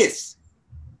like this.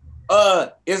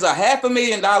 Is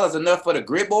 $500,000 enough for the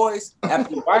Grit Boys?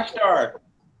 After we watched our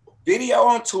video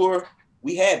on tour,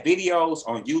 we had videos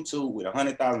on YouTube with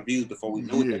 100,000 views before we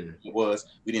knew what it was.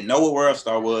 We didn't know what World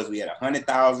Star was. We had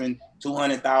 100,000,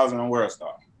 200,000 on World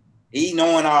Star. He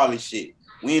knowing all this shit.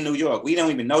 We in New York. We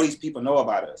don't even know these people know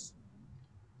about us.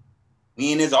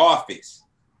 We in his office.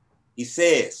 He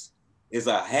says, is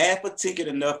half a ticket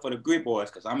enough for the Grit Boys?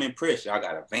 Because I'm impressed. Y'all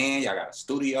got a van. Y'all got a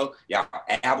studio. Y'all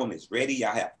album is ready.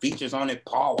 Y'all have features on it.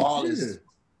 Paul Wall is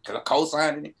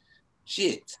co-signing it.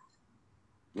 Shit.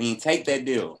 We didn't take that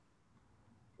deal.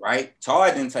 Right?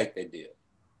 Todd didn't take that deal.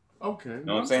 Okay. You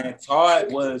know what I'm saying?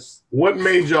 Todd was... What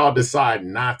made y'all decide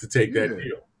not to take that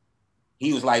deal?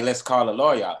 He was like, let's call a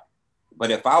lawyer.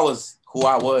 But if I was who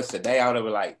I was today, I would have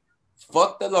been like,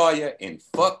 fuck the lawyer and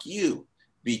fuck you.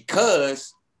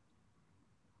 Because...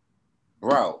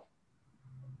 bro,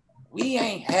 we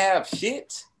ain't have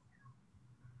shit.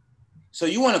 So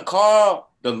you want to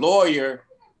call the lawyer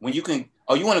when you can,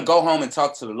 or you want to go home and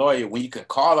talk to the lawyer when you can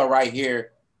call her right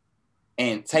here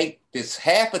and take this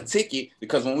half a ticket,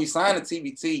 because when we signed the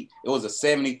TBT, it was a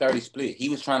 70-30 split. He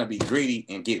was trying to be greedy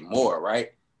and get more,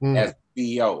 right? As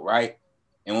CEO, right?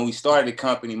 And when we started the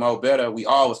company, Mo Better, we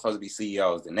all was supposed to be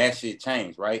CEOs. And that shit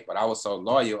changed, right? But I was so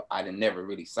loyal, I didn't never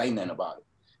really say nothing about it.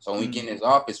 So when we get in his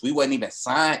office, we wasn't even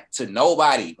signed to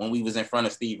nobody when we was in front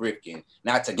of Steve Rifkin.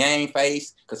 Not to Game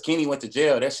Face, because Kenny went to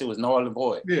jail. That shit was null and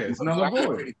void. Yeah, it's null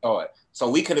and void. So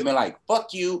we could have been like,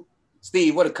 fuck you,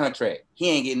 Steve, what a contract. He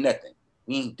ain't getting nothing.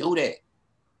 We ain't do that.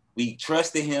 We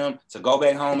trusted him to go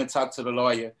back home and talk to the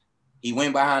lawyer. He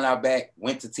went behind our back,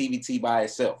 went to TBT by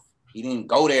himself. He didn't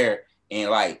go there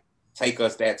and like take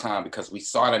us that time because we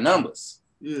saw the numbers.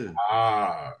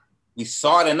 Yeah. We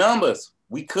saw the numbers.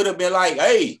 We could have been like,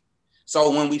 hey.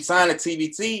 So when we signed the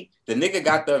TBT, the nigga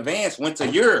got the advance, went to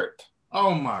Europe.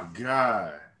 Oh my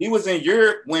God. He was in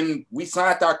Europe when we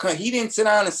signed our he didn't sit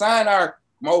down and sign our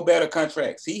Mo Better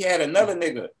contracts. He had another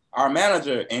nigga, our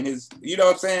manager, and his, you know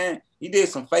what I'm saying? He did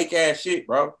some fake ass shit,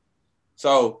 bro.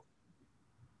 So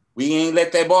we ain't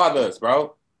let that bother us,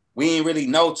 bro. We ain't really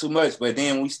know too much, but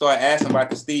then we start asking about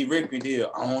the Steve Rifkin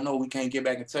deal. I don't know, we can't get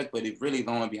back in touch, but it really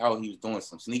lo and behold, he was doing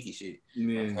some sneaky shit.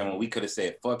 Yeah. And when we could have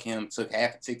said, fuck him, took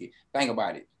half a ticket. Think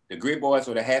about it. The Grit Boys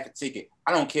with a half a ticket.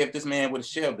 I don't care if this man would have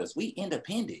shelved us. We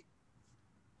independent.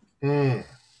 We'd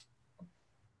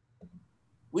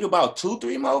about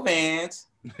 2-3 more vans.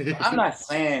 I'm not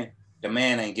saying the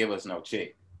man ain't give us no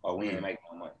check or we ain't make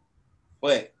no money.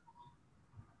 But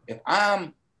if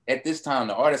I'm at this time,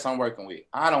 the artists I'm working with,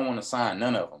 I don't want to sign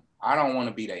none of them. I don't want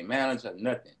to be their manager,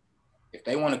 nothing. If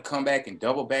they want to come back and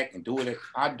double back and do it,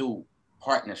 I do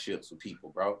partnerships with people,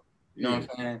 bro. You know what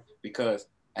I'm saying? Because,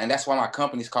 and that's why my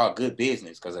company's called Good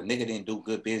Business, because a nigga didn't do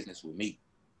good business with me.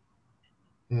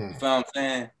 You feel what I'm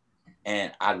saying?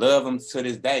 And I love them to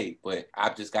this day, but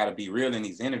I've just got to be real in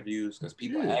these interviews because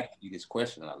people ask me this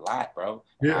question a lot, bro.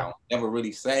 And I don't never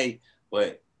really say,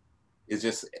 but it's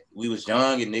just, we was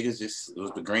young and niggas just, it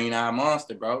was the green-eyed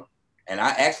monster, bro. And I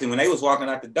actually, when they was walking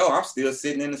out the door, I'm still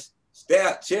sitting in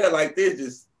the chair like this,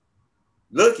 just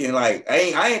looking like,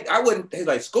 I wouldn't, he's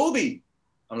like, Scooby.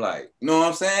 I'm like, you know what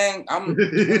I'm saying? I'm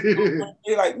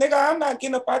like, nigga, I'm not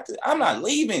getting up out I'm not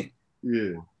leaving. Yeah.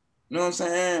 You know what I'm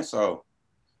saying? So,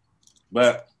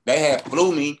 but they had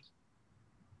flew me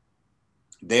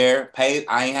there, paid,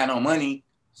 I ain't had no money.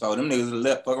 So them niggas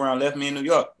left me in New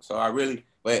York. So I really,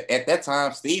 but at that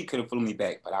time, Steve could have flew me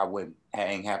back, but I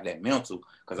ain't have that mental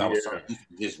because I was so used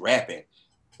to just rapping.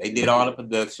 They did all the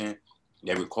production,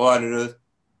 they recorded us,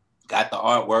 got the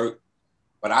artwork,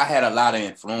 but I had a lot of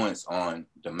influence on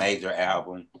the major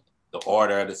album, the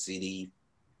order of the CD.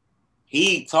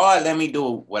 Todd let me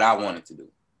do what I wanted to do.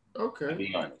 Okay. To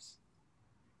be honest.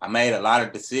 I made a lot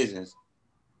of decisions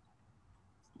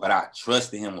but I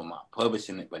trusted him with my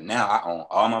publishing. But now I own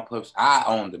all my publishing. I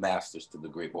own the masters to the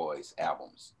Grit Boys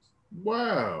albums.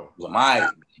 Wow. With my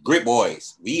Grit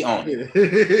Boys, we own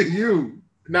it. You.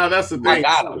 Now that's the I thing.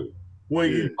 got them. When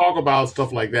you talk about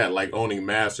stuff like that, like owning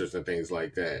masters and things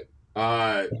like that,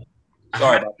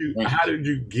 Sorry how did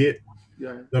you get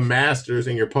the masters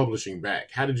and your publishing back?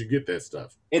 How did you get that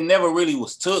stuff? It never really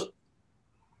was took.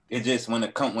 It just when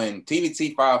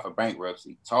TVT filed for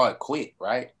bankruptcy, Todd quit,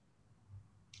 right?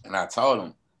 And I told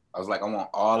him, I was like, I want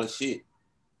all the shit.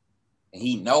 And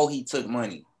he know he took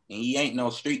money. And he ain't no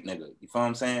street nigga. You feel what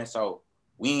I'm saying? So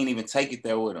we ain't even take it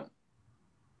there with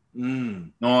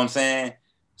him. Know what I'm saying?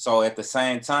 So at the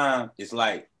same time, it's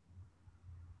like,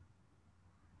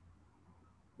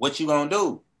 what you gonna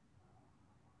do?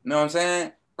 You know what I'm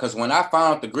saying? Because when I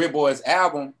found the Grit Boys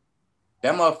album,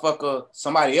 that motherfucker,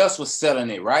 somebody else was selling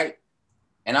it, right?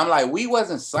 And I'm like, we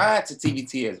wasn't signed to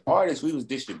TVT as artists, we was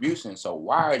distribution. So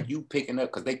why are you picking up?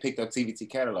 Because they picked up TVT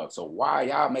catalog. So why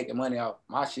y'all making money off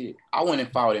my shit? I went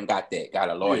and fought and got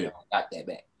a lawyer, got that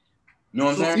back. You know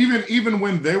what I'm saying? Even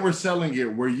when they were selling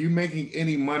it, were you making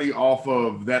any money off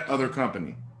of that other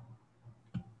company?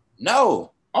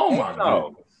 No. Oh my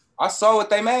God. I saw what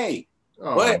they made.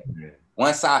 Oh, but man.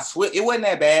 once I switched, it wasn't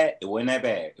that bad. It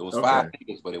was 5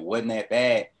 figures, but it wasn't that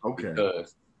bad.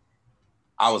 Because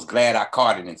I was glad I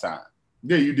caught it in time.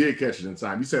 Yeah, you did catch it in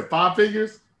time. You said 5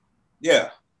 figures?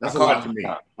 Yeah. That's a lot to me.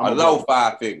 A low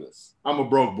 5 figures. I'm a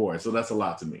broke boy, so that's a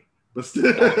lot to me. But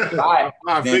still.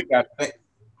 Then got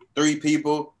 3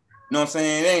 people. You know what I'm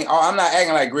saying? I'm not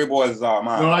acting like Grit Boys is all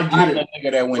mine. No, I get it.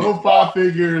 Nigga that went low 5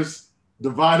 figures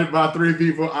divided by 3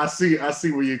 people. I see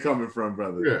where you're coming from,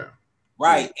 brother. Yeah.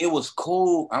 Right. It was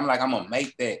cool. I'm like, I'm gonna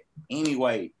make that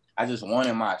anyway. I just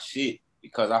wanted my shit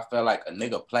because I felt like a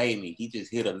nigga played me. He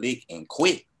just hit a lick and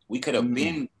quit. We could have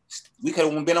been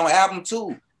on album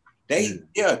 2.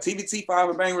 TVT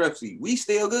filed for bankruptcy. We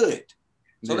still good.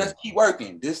 So let's keep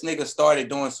working. This nigga started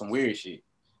doing some weird shit.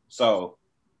 So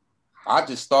I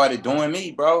just started doing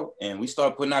me, bro. And we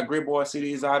started putting our Grit Boy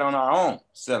CDs out on our own,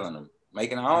 selling them,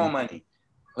 making our own money,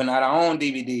 putting out our own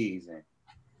DVDs. And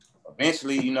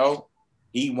eventually, you know,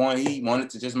 he wanted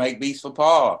to just make beats for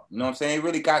Paul. You know what I'm saying? He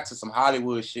really got to some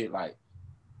Hollywood shit. Like,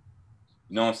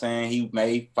 you know what I'm saying? He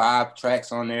made 5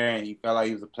 tracks on there and he felt like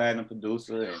he was a platinum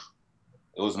producer. And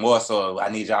it was more so, I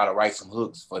need y'all to write some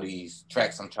hooks for these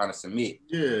tracks I'm trying to submit.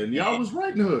 Yeah, and y'all was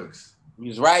writing hooks. He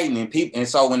was writing and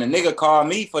so when the nigga called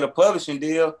me for the publishing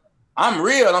deal, I'm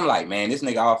real. I'm like, man, this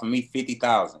nigga offered me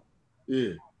 $50,000. Yeah.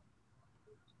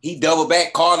 He double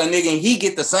back, called a nigga, and he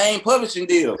get the same publishing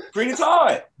deal. Pretty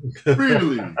hard.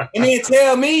 Really? And then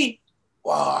tell me,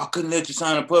 wow, I couldn't let you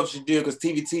sign a publishing deal because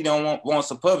TVT don't want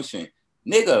some publishing.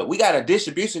 Nigga, we got a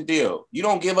distribution deal. You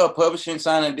don't give up publishing,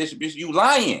 signing distribution. You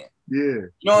lying. Yeah. You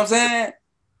know what I'm saying?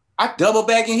 I double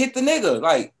back and hit the nigga.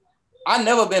 Like, I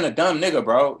never been a dumb nigga,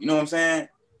 bro. You know what I'm saying?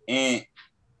 And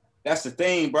that's the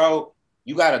thing, bro.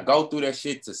 You got to go through that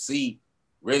shit to see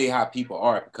really how people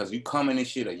are, because you come in this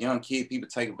shit, a young kid, people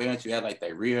take advantage of you, act like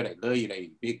they real, they love you, they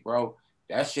big, bro.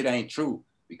 That shit ain't true,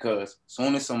 because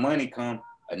soon as some money come,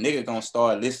 a nigga gonna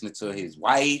start listening to his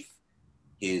wife,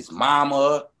 his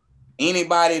mama,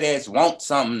 anybody that's want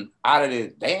something out of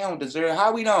this. They don't deserve.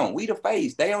 How we don't? We the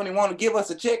face. They only want to give us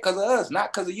a check because of us,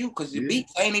 not because of you, because your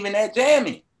beats ain't even that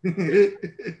jammy.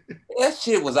 That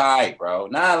shit was all right, bro.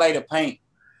 9 Later Paint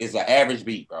is an average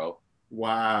beat, bro.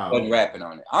 Wow. Wasn't rapping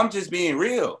on it. I'm just being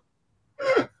real.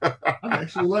 I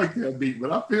actually like that beat,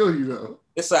 but I feel you though.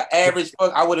 It's an average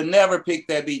fuck. I would have never picked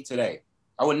that beat today.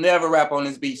 I would never rap on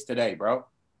this beats today, bro.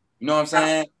 You know what I'm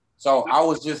saying? So I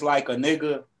was just like a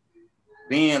nigga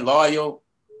being loyal,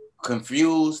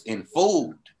 confused, and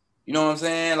fooled. You know what I'm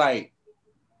saying? Like,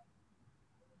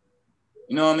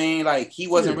 you know what I mean? Like, he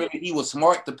wasn't really, he was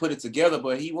smart to put it together,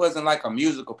 but he wasn't like a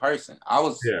musical person. I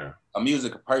was a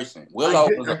musical person. Willow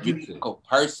was a musical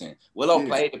person. Willow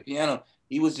played the piano.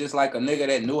 He was just like a nigga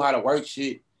that knew how to work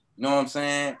shit. You know what I'm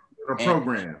saying? A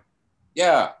program.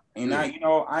 Yeah. And I, you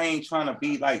know, I ain't trying to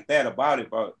be like that about it,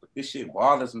 but this shit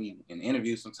bothers me in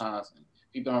interviews sometimes. And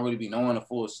people don't really be knowing the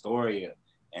full story.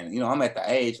 And, you know, I'm at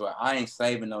the age where I ain't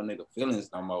saving no nigga feelings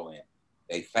no more. And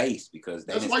they face, because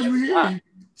they. That's why you here. You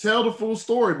tell the full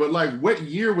story. But like, what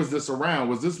year was this around?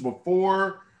 Was this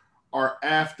before or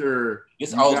after?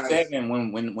 It's 07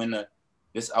 when the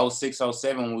this 06,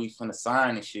 07 when we finna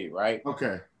sign and shit, right? Okay.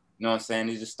 You know what I'm saying?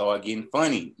 It just started getting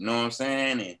funny. You know what I'm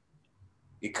saying? And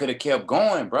it could have kept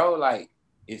going, bro. Like,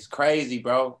 it's crazy,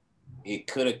 bro. It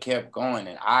could have kept going,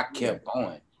 and I kept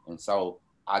going. And so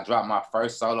I dropped my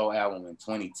first solo album in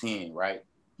 2010, right?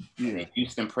 Yeah. In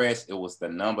Houston Press, it was the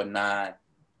 #9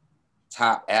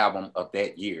 top album of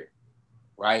that year,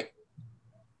 right?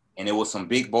 And there was some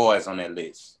big boys on that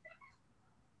list.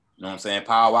 You know what I'm saying?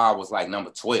 Power Wow was like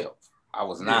number 12. I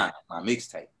was 9, my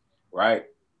mixtape, right?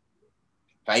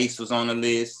 Face was on the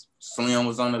list. Slim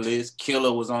was on the list.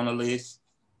 Killer was on the list.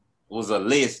 It was a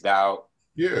list, dog.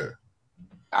 Yeah.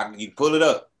 You pull it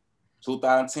up.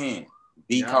 2010.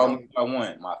 D called me I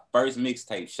won. My first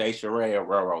mixtape, Shay Sheree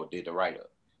Roro did the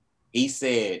write-up. He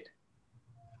said,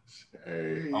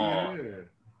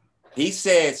 he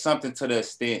said something to the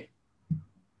extent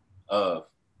of,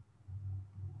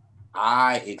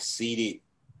 I exceeded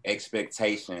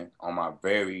expectation on my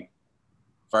very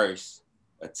first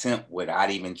attempt without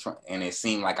even trying, and it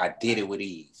seemed like I did it with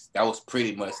ease. That was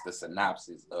pretty much the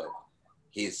synopsis of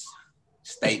his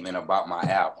statement about my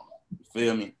album. You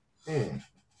feel me?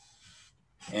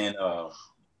 And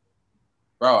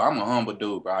bro, I'm a humble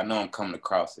dude, bro. I know I'm coming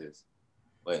across this,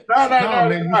 but no,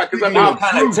 because y'all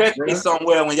kind of touched me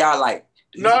somewhere when y'all like.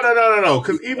 No.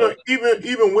 Because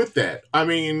even with that, I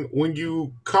mean, when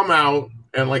you come out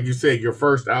and like you said, your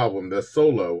first album, the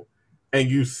solo, and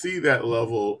you see that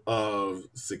level of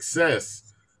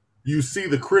success, you see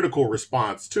the critical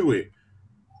response to it.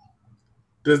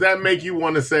 Does that make you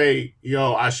want to say,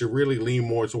 yo, I should really lean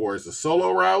more towards the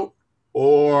solo route?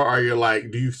 Or are you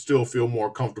like, do you still feel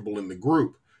more comfortable in the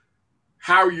group?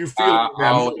 How are you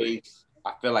feeling?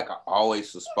 I feel like I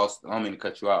always was supposed to, I don't mean to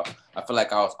cut you off. I feel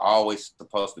like I was always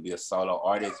supposed to be a solo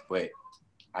artist, but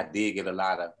I did get a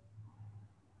lot of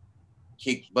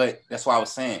kick. But that's why I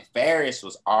was saying Ferris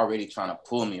was already trying to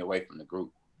pull me away from the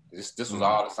group. This was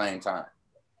all the same time.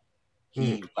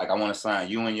 He like, I want to sign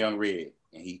you and Young Red.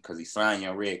 And because he signed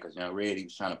Young Red, because Young Red, he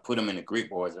was trying to put him in the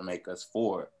Grit Boys and make us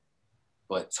 4.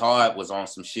 But Todd was on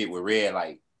some shit with Red,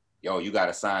 like, yo, you got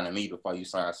to sign to me before you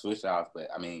sign Switch House. But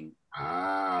I mean,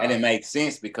 that didn't make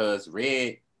sense because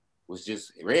Red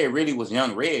really was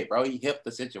Young Red, bro. He helped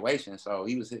the situation. So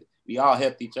we all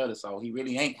helped each other. So he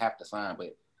really ain't have to sign.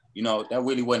 But, you know, that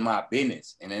really wasn't my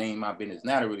business. And it ain't my business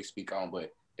now to really speak on.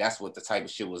 But that's what the type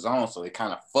of shit was on. So it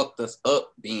kind of fucked us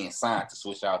up being signed to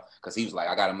Switch Out because he was like,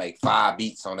 I got to make 5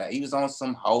 beats on that. He was on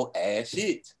some whole ass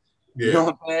shit. Yeah. You know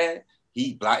what I'm saying?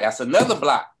 That's another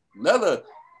block.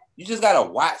 You just got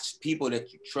to watch people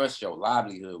that you trust your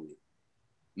livelihood with.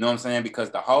 You know what I'm saying?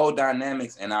 Because the whole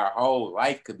dynamics and our whole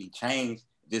life could be changed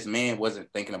if this man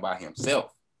wasn't thinking about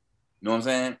himself. You know what I'm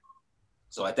saying?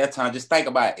 So at that time, just think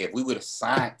about it. If we would have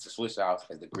signed to Switch House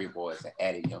as the Grit Boys and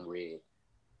added Young Red.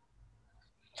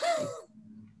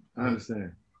 I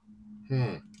understand.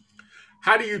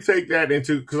 How do you take that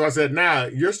into, because I said now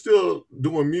you're still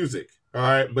doing music, all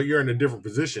right, but you're in a different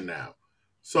position now.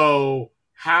 So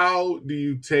how do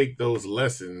you take those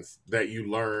lessons that you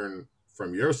learn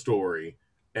from your story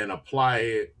and apply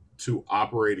it to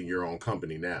operating your own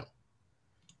company now?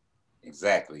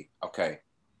 Exactly. Okay.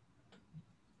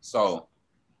 So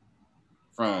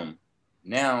from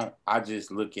now, I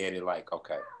just look at it like,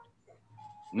 okay.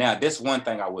 Now, this one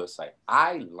thing I will say.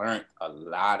 I learned a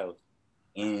lot of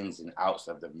ins and outs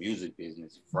of the music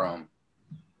business from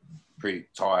pretty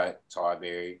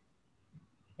Tarberry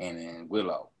and then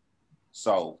Willow.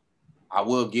 So I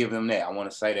will give him that. I want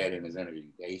to say that in his interview.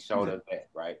 They showed us that,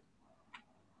 right?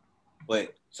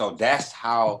 But so that's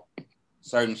how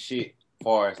certain shit, as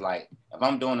far as like, if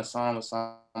I'm doing a song with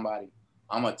somebody,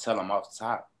 I'm going to tell them off the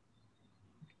top.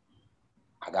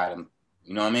 I got them,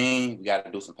 you know what I mean? We got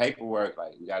to do some paperwork.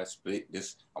 Like, we got to split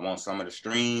this. I want some of the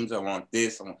streams. I want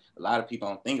this. A lot of people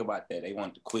don't think about that. They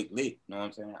want the quick lick. You know what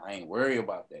I'm saying? I ain't worried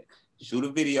about that. Shoot a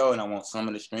video and I want some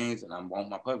of the streams and I want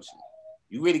my publishing.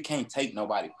 You really can't take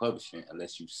nobody publishing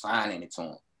unless you signing it to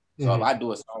them. So if I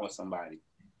do a song with somebody,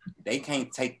 they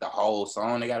can't take the whole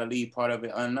song. They got to leave part of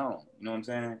it unknown. You know what I'm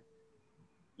saying?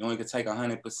 You only can take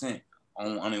 100%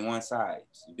 on only one side.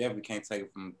 You definitely can't take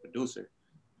it from the producer.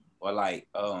 Or like,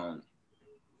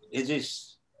 it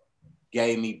just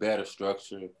gave me better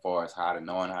structure as far as how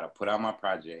to put out my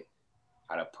project,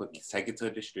 how to take it to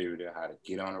a distributor, how to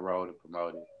get on the road and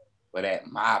promote it, but at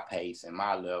my pace and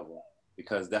my level,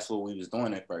 because that's what we was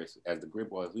doing at first as the Grit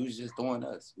Boys. We was just doing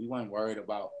us. We weren't worried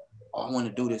about, oh, I want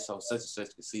to do this so such and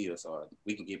such can see us or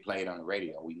we can get played on the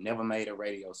radio. We never made a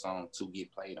radio song to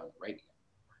get played on the radio.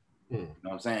 You know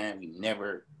what I'm saying? We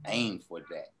never aimed for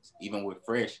that. Even with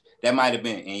Fresh, that might have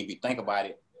been, and if you think about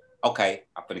it, okay,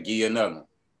 I'm gonna give you another one.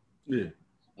 Yeah.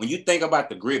 When you think about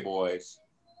the Grit Boys,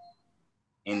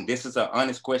 and this is an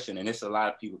honest question, and it's a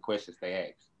lot of people questions they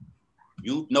ask.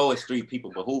 You know it's 3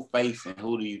 people, but who face and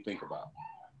who do you think about?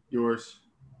 Yours.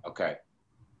 Okay.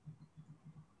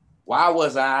 Why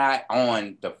was I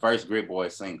on the first Grit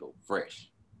Boys single, Fresh?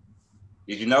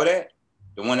 Did you know that?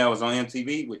 The one that was on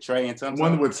MTV with Trey and Tum Tum?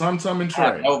 One with Tum Tum and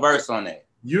Trey. No verse on that.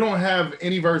 You don't have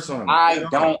any verse on it. I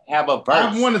don't have a verse.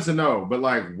 I wanted to know, but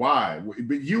like, why?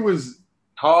 But you was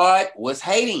Todd was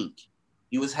hating.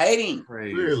 He was hating.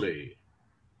 crazy. Really?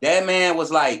 That man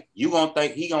was like, he gonna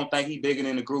think he bigger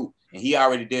than the group. And he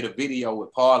already did a video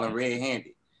with Paul and Red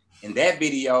Handed. And that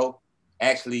video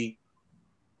actually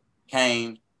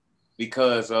came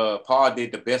because Paul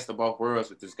did the best of both worlds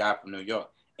with this guy from New York.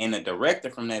 And the director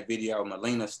from that video,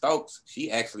 Melina Stokes,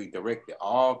 she actually directed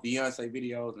all Beyonce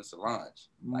videos and Solange.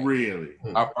 Like, really?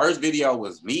 our first video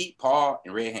was me, Paul,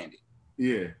 and Red Handed.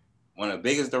 Yeah. One of the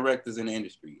biggest directors in the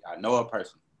industry. I know her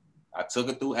personally. I took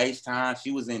her through H-Time.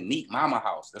 She was in Neat Mama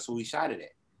House. That's where we shot it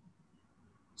at.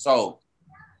 So,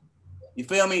 you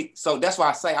feel me? So that's why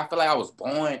I say I feel like I was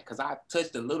born because I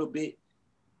touched a little bit.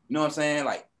 You know what I'm saying?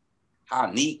 Like how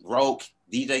Neat wrote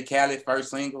DJ Khaled first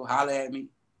single, Holla at Me.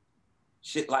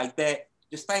 Shit like that.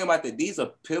 Just think about that. These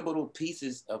are pivotal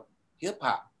pieces of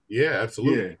hip-hop. Yeah,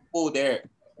 absolutely. People there,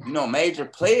 you know, major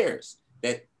players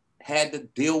that had to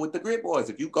deal with the Grit Boys.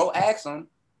 If you go ask them,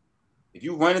 if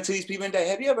you run into these people in day,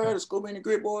 have you ever heard of Scooby and the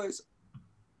Grit Boys?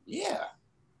 Yeah.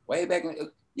 Way back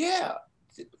in, yeah.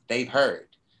 They've heard.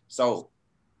 So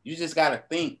you just gotta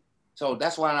think. So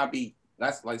that's why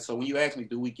that's like, so when you ask me,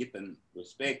 do we get the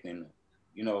respect and,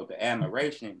 you know, the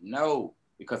admiration? No,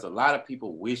 because a lot of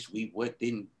people wish we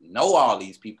didn't know all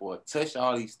these people or touch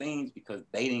all these things because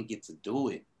they didn't get to do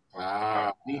it.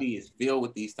 Our city is filled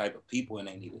with these type of people and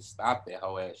they need to stop that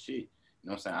whole ass shit. You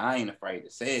know what I'm saying? I ain't afraid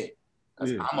to say it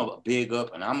because I'm a big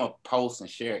up and I'm a post and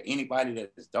share anybody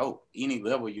that is dope, any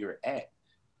level you're at.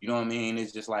 You know what I mean?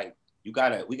 It's just like, we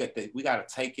gotta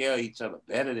take care of each other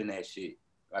better than that shit.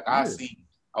 Like I see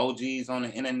OGs on the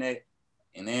internet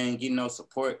and they ain't getting no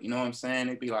support. You know what I'm saying?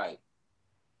 It'd be like,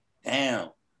 damn,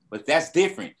 but that's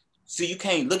different. See, you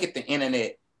can't look at the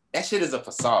internet. That shit is a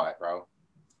facade, bro.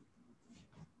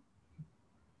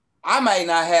 I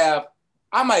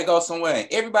might go somewhere and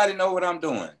everybody know what I'm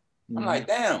doing. I'm like,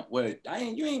 damn, well,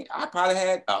 I probably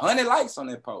had 100 likes on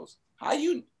that post.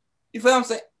 You feel what I'm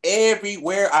saying?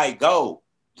 Everywhere I go,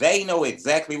 they know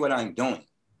exactly what I'm doing.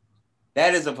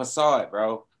 That is a facade,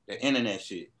 bro. The internet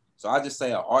shit. So I just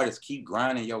say, an artist, keep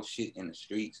grinding your shit in the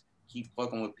streets. Keep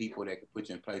fucking with people that can put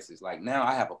you in places. Like now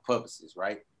I have a publicist,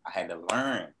 right? I had to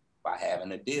learn by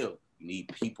having a deal. You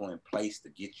need people in place to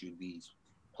get you these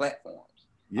platforms.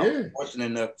 Yeah. I was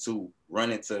fortunate enough to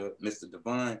run into Mr.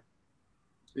 Devon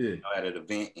at an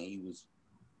event, and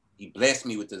he blessed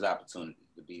me with this opportunity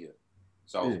to be here.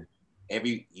 So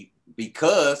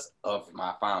because of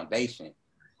my foundation,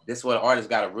 this is what artists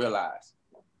got to realize.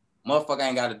 Motherfucker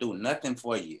ain't got to do nothing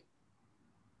for you.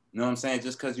 You know what I'm saying?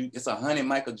 Just because it's 100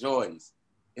 Michael Jordans.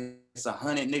 It's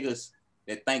 100 niggas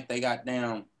that think they got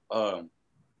down, I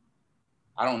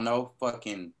don't know,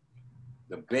 fucking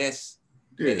the best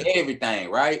at everything,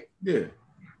 right? Yeah.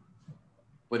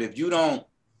 But if you don't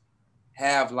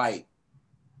have like,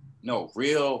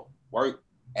 real work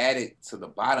added to the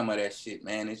bottom of that shit,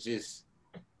 man, it's just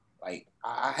like,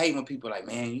 I hate when people are like,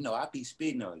 man, I be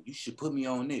spitting on it. You should put me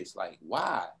on this. Like,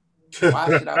 why?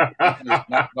 Why should I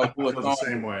not go do a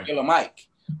song with Killer Mike?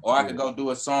 Or I could go do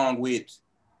a song with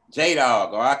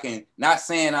J-Dog, or I can, not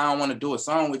saying I don't want to do a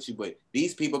song with you, but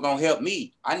these people gonna help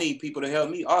me. I need people to help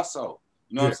me also.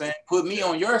 You know what I'm saying? Put me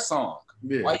on your song.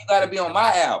 Why you gotta be on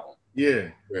my album? Yeah.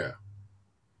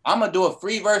 I'm gonna do a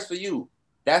free verse for you.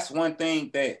 That's one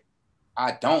thing that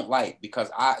I don't like,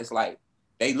 because it's like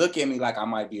they look at me like I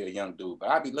might be a young dude, but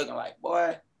I be looking like,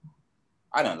 boy,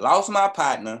 I done lost my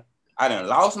partner. I done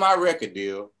lost my record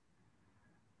deal.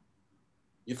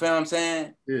 You feel what I'm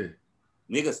saying? Yeah.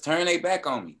 Niggas turn their back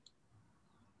on me.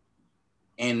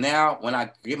 And now when I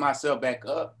get myself back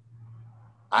up,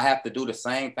 I have to do the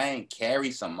same thing, carry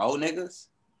some more niggas.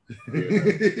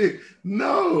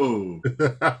 No.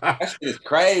 That shit is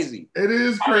crazy. It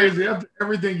is crazy. After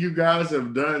everything you guys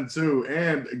have done too,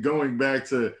 and going back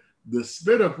to the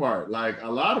spitter part, like a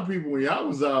lot of people when y'all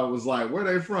was like, where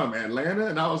they from? Atlanta?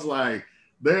 And I was like,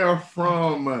 they are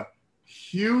from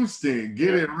Houston.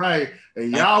 Get it right.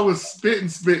 And y'all was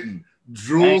spitting.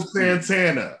 Drew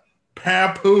Santana,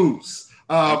 Papoose.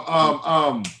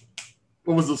 What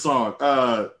was the song?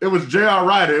 It was J.R.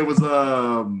 Ryder. It was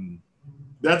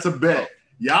That's a Bet.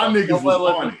 Y'all niggas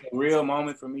was on it. A real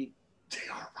moment for me.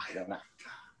 J.R. Ryder.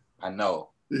 I know.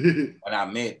 When I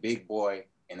met Big Boy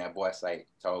and that boy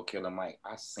told Killer Mike,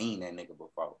 I seen that nigga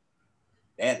before.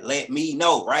 That let me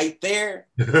know right there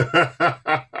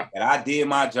that I did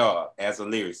my job as a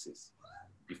lyricist.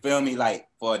 You feel me? Like,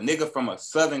 for a nigga from a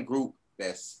Southern group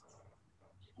that's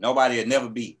nobody will never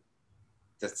beat,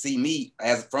 to see me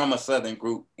as from a Southern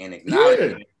group and acknowledge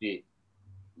that shit,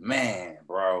 man,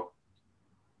 bro.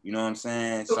 You know what I'm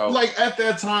saying? So like at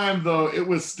that time though, it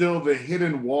was still the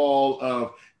hidden wall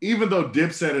of, even though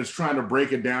Dipset is trying to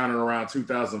break it down in around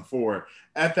 2004,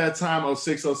 at that time,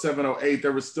 06, 07, 08,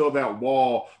 there was still that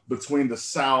wall between the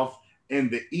South and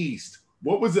the East.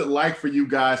 What was it like for you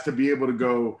guys to be able to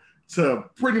go to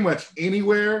pretty much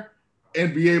anywhere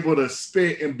and be able to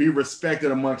spit and be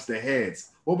respected amongst the heads?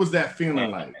 What was that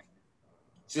feeling like?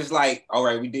 It's just like, all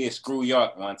right, we did Screw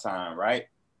York one time, right?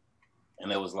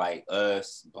 And it was like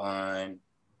us, Bun,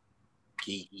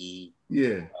 Kiki.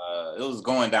 Yeah. It was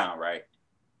going down, right?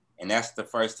 And that's the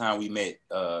first time we met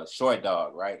Short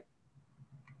Dog, right?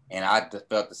 And I just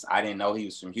felt this, I didn't know he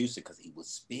was from Houston because he was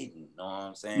spitting, you know what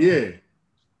I'm saying? Yeah.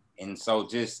 And so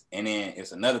and then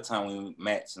it's another time we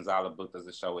met since I booked us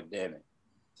a show with Devin.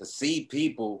 To see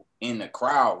people in the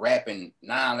crowd rapping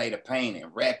Nine Later Pain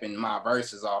and rapping my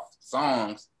verses off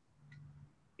songs,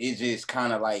 it just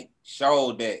kind of like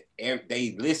showed that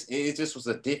they listen. It just was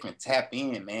a different tap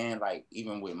in, man. Like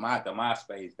even with the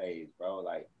MySpace days, bro.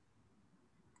 Like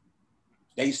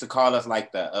they used to call us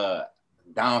like the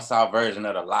down south version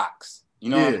of the Locks. You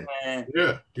know what I'm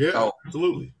saying? Yeah, so,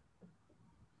 absolutely.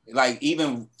 Like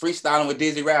even freestyling with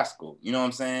Dizzy Rascal, you know what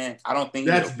I'm saying? I don't think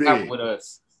that's he would with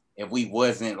us if we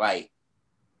wasn't like,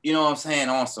 you know what I'm saying,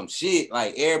 on some shit.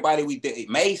 Like everybody we did,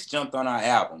 Mace jumped on our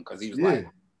album because he was like,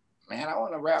 man, I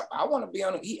want to rap. I want to be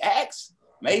on it. He asked,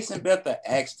 Mason Betha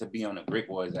asked to be on the Brick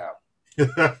Boys album.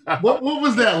 What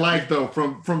was that like though?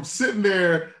 From sitting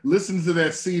there listening to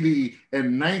that CD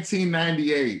in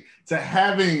 1998 to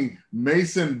having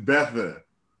Mason Betha.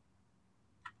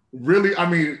 Really, I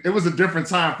mean, it was a different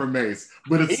time for Mace,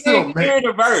 but it's still hear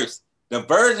the verse. The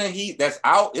version that's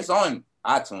out, it's on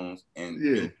iTunes and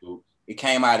YouTube. It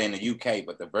came out in the UK,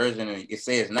 but the version it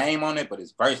says name on it, but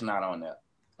his verse not on there.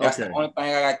 That's the only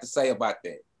thing I got to say about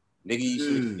that. Nigga, you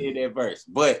should hear that verse.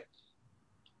 But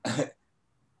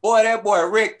boy, that boy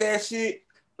Rick, that shit,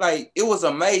 like it was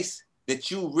a Mace that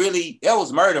that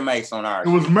was Murder Mace on our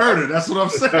shit. It was murder, that's what I'm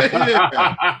saying.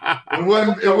 Yeah.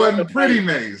 It wasn't Pretty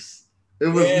Mace. It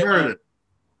was murder. Man.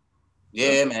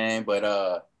 Yeah, man.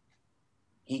 But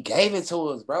he gave it to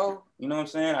us, bro. You know what I'm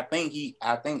saying? I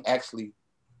think actually,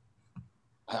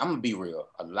 I'm gonna be real.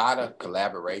 A lot of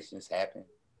collaborations happen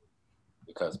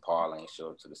because Paul ain't show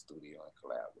up to the studio and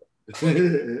collab with.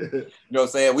 You know what I'm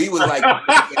saying? We was like,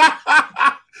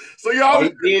 so y'all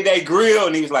did that grill,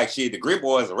 and he was like, "Shit, the Grip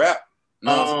Boys a rap."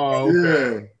 No,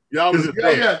 okay. Y'all was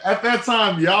at that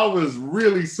time, y'all was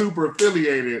really super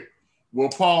affiliated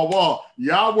with Paul Wall.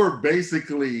 Y'all were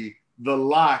basically the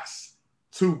Locks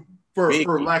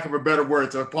for lack of a better word,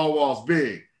 to Paul Wall's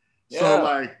Big.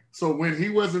 Yeah. So when he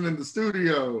wasn't in the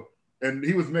studio and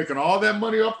he was making all that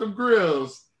money off them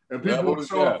grills and people would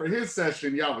show up for his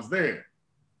session, y'all was there.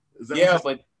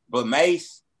 But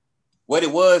Mace, what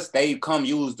it was, they come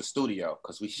use the studio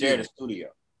because we share the studio.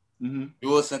 Mm-hmm.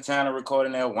 Jules Santana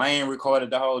recording there. Wayne recorded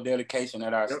the whole dedication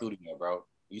at our studio, bro.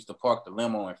 We used to park the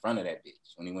limo in front of that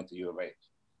bitch when he went to U of H.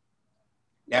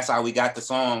 That's how we got the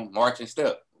song March and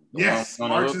Step. Yes,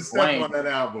 March and Step on that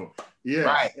album. Yeah,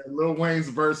 right. Lil Wayne's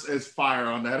verse is fire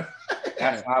on that.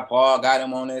 That's how Paul got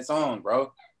him on that song,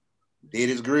 bro. Did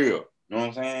his grill. You know what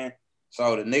I'm saying?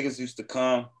 So the niggas used to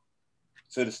come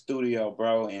to the studio,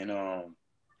 bro, and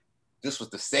this was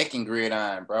the second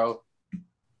Gridiron, bro,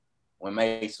 when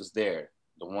Mace was there.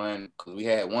 The one, because we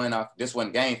had one off, this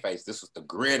wasn't Game Face, this was the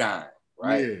Gridiron,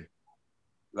 right? Yeah.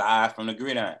 Live from the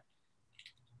Gridiron.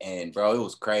 And bro, it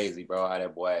was crazy, bro, how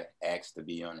that boy asked to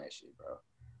be on that shit, bro.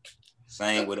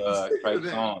 Same with Trey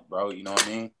Songz, bro, you know what I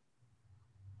mean?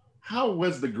 How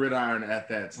was the Gridiron at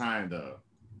that time, though?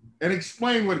 And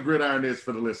explain what Gridiron is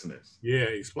for the listeners. Yeah,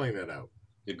 explain that out.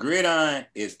 The Gridiron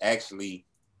is actually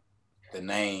the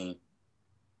name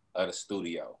of the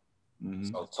studio.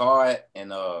 Mm-hmm. So Todd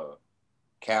and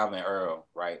Calvin Earl,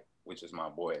 right, which is my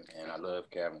boy, man. I love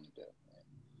Calvin to death, man.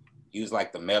 He was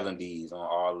like the melodies on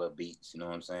all the beats, you know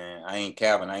what I'm saying? I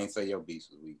ain't say your beats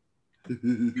was weak.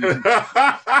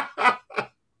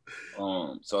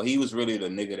 So he was really the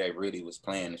nigga that really was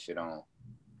playing the shit on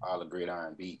all the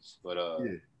Gridiron beats. But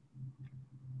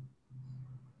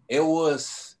it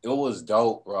was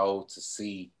dope, bro, to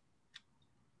see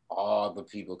all the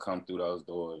people come through those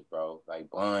doors, bro. Like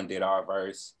Bun did our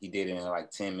verse. He did it in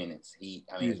like 10 minutes.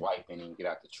 His wife didn't even get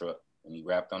out the truck. And he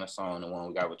rapped on a song, the one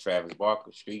we got with Travis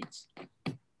Barker, Streets.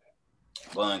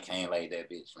 Bun came laid that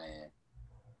bitch,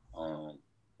 man.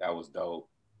 That was dope.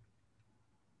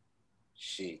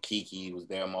 Shit, Kiki was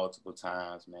there multiple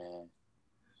times, man.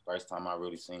 First time I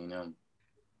really seen them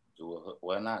do a hook.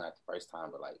 Well, not the first time,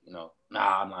 but like, you know,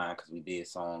 I'm lying because we did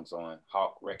songs on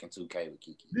Hawk Wrecking 2K with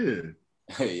Kiki. Yeah.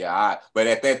 Yeah, but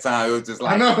at that time it was just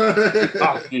I like, know.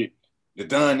 oh shit, the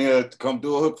done here to come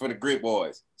do a hook for the Grit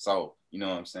Boys. So you know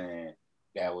what I'm saying?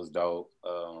 That was dope.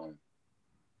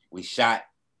 We shot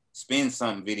Spin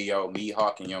Something video, me,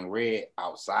 Hawk, and Young Red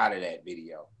outside of that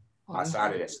video,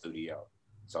 outside of that studio.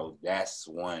 So that's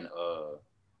one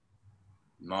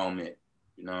moment,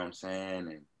 you know what I'm saying?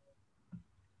 And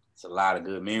it's a lot of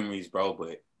good memories, bro.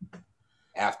 But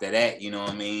after that, you know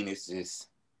what I mean? It's just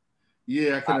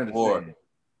yeah, I can understand. More,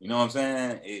 you know what I'm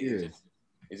saying?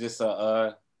 It's just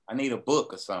I need a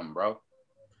book or something, bro.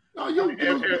 No,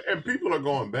 and people are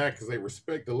going back because they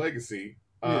respect the legacy.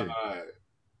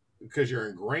 Because you're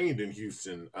ingrained in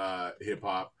Houston hip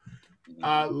hop.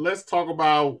 Let's talk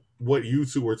about what you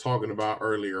two were talking about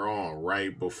earlier on,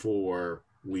 right before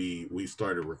we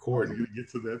started recording. I was gonna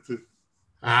get to that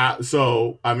too.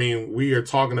 So I mean, we are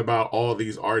talking about all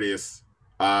these artists,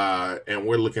 and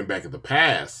we're looking back at the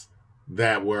past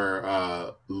that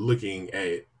were looking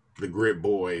at the Grit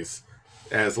Boys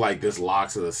as like this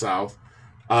Locks of the South.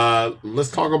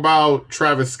 Let's talk about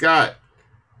Travis Scott.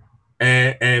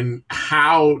 And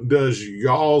how does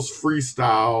y'all's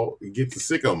freestyle get to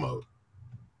sicko mode?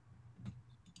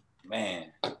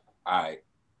 Man, all right.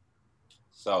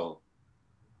 So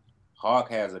Hawk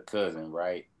has a cousin,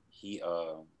 right? He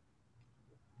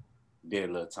did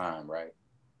a little time, right?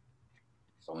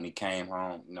 So when he came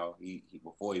home, you know, he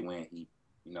before he went, he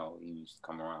used to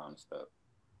come around and stuff.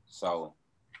 So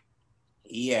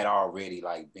he had already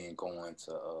like been going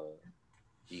to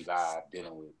be live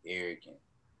dealing with Eric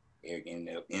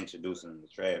ended up introducing him to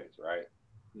Travis, right?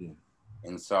 Yeah.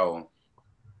 And so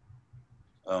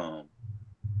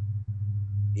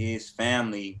his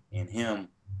family and him,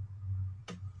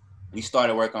 we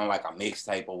started working on like a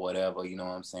mixtape or whatever, you know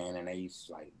what I'm saying? And they used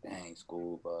to like, dang,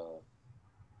 Scoob,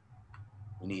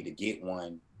 we need to get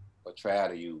one for Trav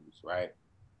to use, right?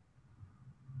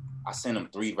 I sent them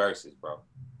 3 verses, bro,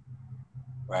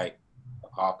 right?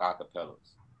 Of Hawk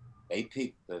acapellas. They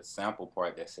picked the sample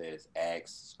part that says,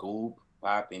 ask Scoob,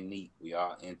 Pop, and Neat, we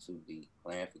all into the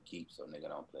plan for keeps, so nigga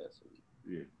don't play us a week.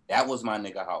 Yeah. That was my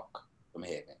nigga Hawk from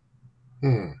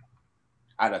Heaven.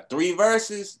 Out of 3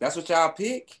 verses, that's what y'all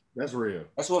pick? That's real.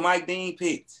 That's what Mike Dean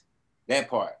picked. That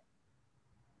part.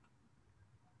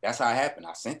 That's how it happened.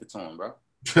 I sent it to him, bro.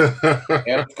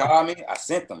 Ellis called me. I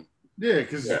sent them. Yeah,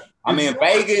 because I'm in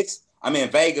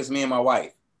Vegas. Me and my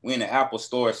wife. We in the Apple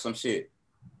store, some shit.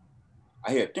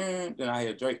 I hear then I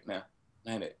hear Drake now.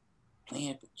 Man, that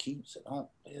playing for keeps. I don't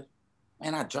live.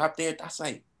 Man, I dropped it. I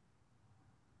say,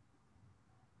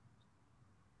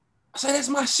 that's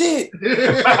my shit.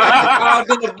 I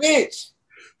was in the bitch.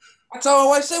 I told my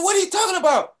wife, say, what are you talking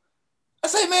about? I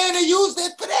say, man, they used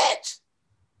it for that.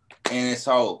 And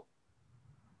so,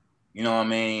 you know what I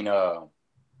mean?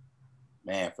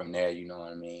 Man, from there, you know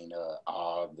what I mean?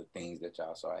 All the things that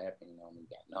y'all saw happen, you know, we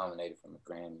got nominated from the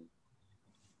Grammy.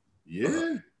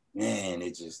 Yeah. Man,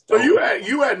 it just. So you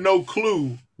had no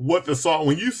clue what the song,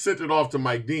 when you sent it off to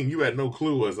Mike Dean, you had no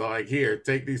clue. It was like, here,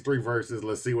 take these 3 verses,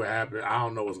 let's see what happens. I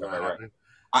don't know what's going to happen.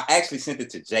 I actually sent it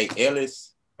to Jay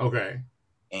Ellis. Okay.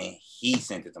 And he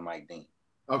sent it to Mike Dean.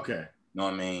 Okay. You know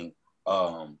what I mean?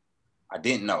 I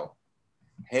didn't know.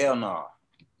 Hell no.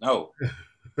 No.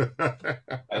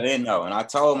 I didn't know. And I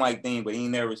told Mike Dean, but he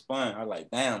never responded. I was like,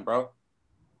 damn, bro.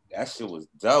 That shit was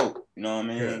dope. You know what I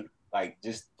mean? Yeah. Like,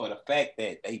 just for the fact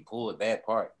that they pulled that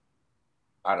part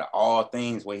out of all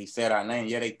things where he said our name.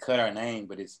 Yeah, they cut our name,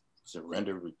 but it's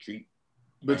Surrender Retreat.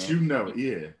 But man, you know,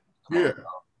 yeah. Yeah.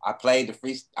 I played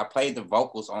the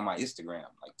vocals on my Instagram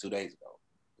like 2 days ago.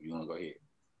 If you want to go here.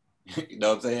 You know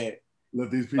what I'm saying? Let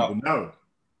these people know.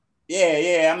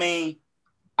 Yeah. I mean,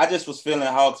 I just was feeling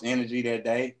Hawk's energy that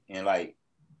day. And like,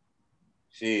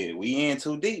 shit, we in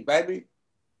too deep, baby.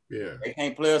 Yeah. They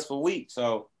can't play us for weeks.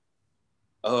 So,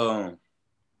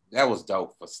 that was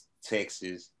dope for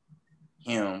Texas.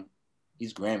 Him,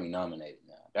 he's Grammy nominated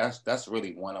now. That's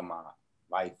really one of my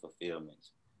life fulfillments,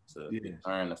 to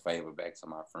return the favor back to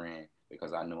my friend,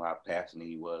 because I knew how passionate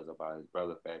he was about his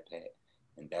brother Fat Pat,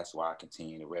 and that's why I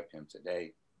continue to rep him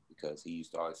today, because he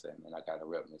used to always say, man, I gotta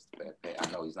rep Mr. Fat Pat.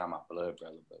 I know he's not my blood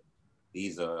brother, but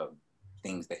these are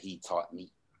things that he taught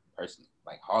me personally.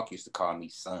 Like Hawk used to call me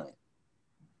son.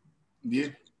 Yeah.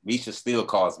 Misha still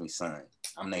calls me son.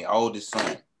 I'm their oldest son.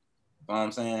 You know what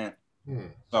I'm saying?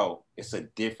 So it's a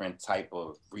different type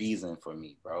of reason for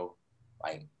me, bro.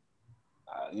 Like,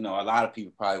 you know, a lot of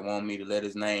people probably want me to let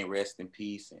his name rest in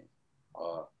peace and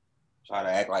try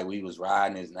to act like we was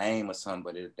riding his name or something,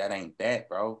 but that ain't that,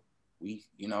 bro. We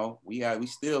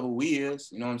still who we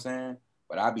is, you know what I'm saying?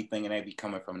 But I be thinking they be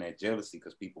coming from that jealousy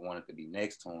because people wanted to be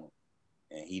next to him.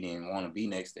 and he didn't want to be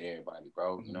next to everybody,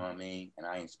 bro. You know what I mean? And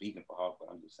I ain't speaking for Hawk, but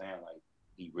I'm just saying, like,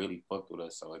 he really fucked with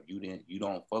us. So if you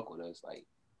don't fuck with us, like,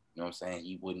 you know what I'm saying,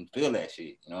 he wouldn't feel that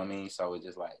shit. You know what I mean? So it's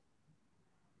just like,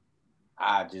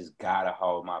 I just gotta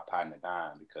hold my partner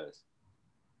down because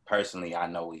personally, I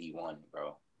know what he wanted,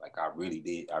 bro. Like, I really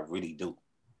did. I really do. You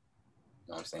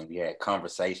know what I'm saying? We had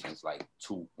conversations like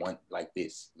like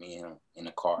this, me and him in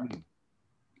the car. You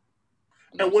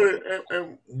know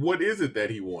And what is it that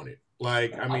he wanted?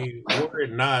 Like, I mean, were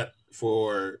it not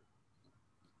for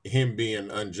him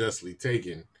being unjustly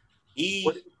taken,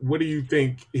 what do you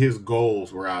think his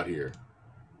goals were out here?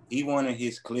 He wanted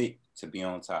his clique to be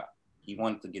on top. He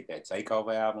wanted to get that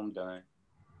Takeover album done.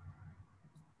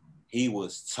 He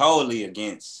was totally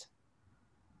against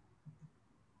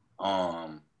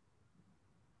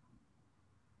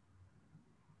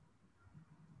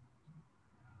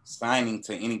signing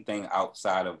to anything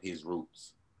outside of his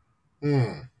roots.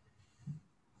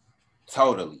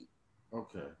 Totally.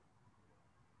 Okay.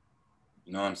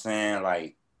 You know what I'm saying?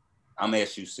 Like, I'm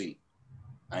SUC.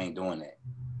 I ain't doing that.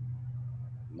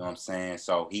 You know what I'm saying?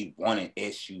 So he wanted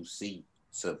SUC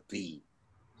to be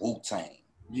Wu-Tang.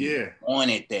 Yeah. He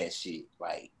wanted that shit.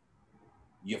 Like,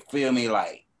 you feel me?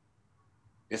 Like,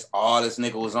 this all this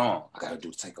nigga was on. I gotta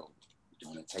do the Takeover.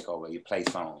 Doing the Takeover. You play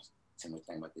songs. Tell me a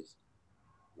thing about this.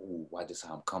 Ooh, why this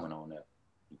how I'm coming on there?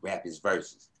 He rap his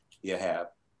verses. He'll have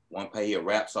one page, he'll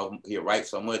write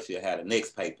so much, he'll have the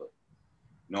next paper.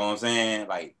 You know what I'm saying?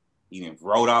 Like, he even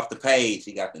wrote off the page,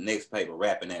 he got the next paper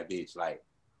rapping that bitch. Like,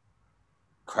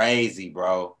 crazy,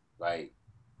 bro. Like,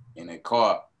 in the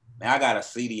car. Man, I got a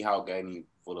CD Hawk gave me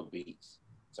full of beats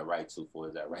to write to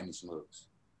for that Randy Smooks.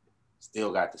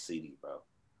 Still got the CD, bro.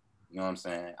 You know what I'm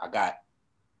saying? I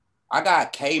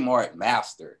got Kmart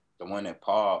Master, the one that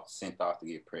Paul sent off to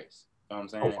get pressed. You know what I'm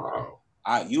saying? Oh,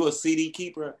 wow. You a CD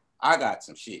keeper? I got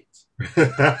some shit.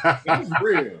 That's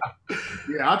real.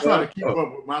 Yeah, I try to keep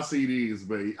up with my CDs,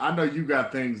 but I know you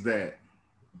got things that,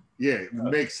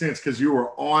 makes sense because you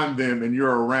were on them and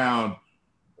you're around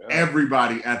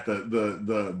everybody at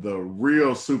the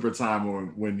real super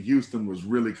time when Houston was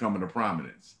really coming to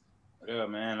prominence. Yeah,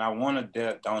 man. I want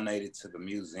to donate it to the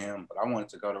museum, but I want it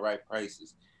to go to right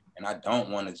places, and I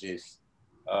don't want to just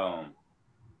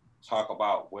talk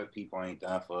about what people ain't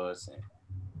done for us and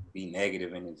be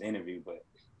negative in this interview. But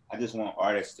I just want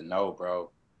artists to know,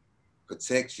 bro,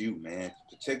 protect you, man.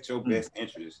 Protect your best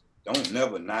interests. Don't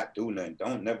never not do nothing.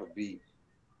 Don't never be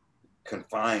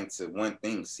confined to one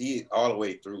thing. See it all the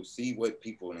way through. See what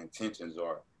people's intentions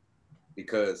are,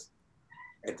 because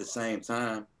at the same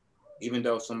time, even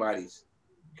though somebody's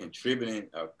contributing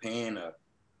or paying or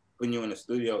putting you in the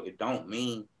studio, it don't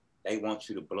mean they want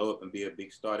you to blow up and be a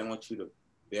big star. They want you to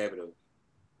be able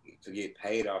to get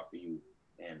paid off of you.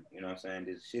 And you know what I'm saying?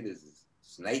 This shit is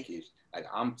snakish. Like,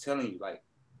 I'm telling you, like,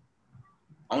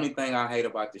 only thing I hate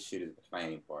about this shit is the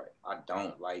fame part. I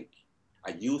don't like,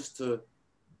 I used to,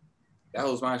 that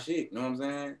was my shit. You know what I'm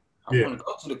saying? I want to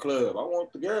go to the club. I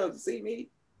want the girls to see me.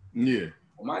 Yeah.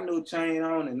 My new chain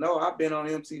on, and no, I've been on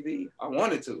MTV. I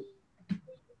wanted to.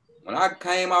 When I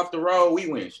came off the road, we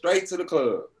went straight to the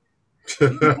club.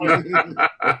 They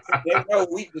know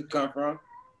we could come from.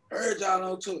 Heard y'all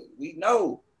know too. We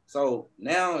know. So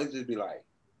now it just be like,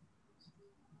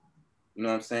 you know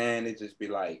what I'm saying? It just be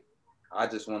like, I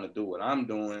just want to do what I'm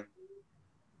doing.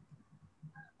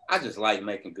 I just like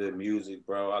making good music,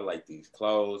 bro. I like these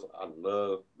clothes. I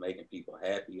love making people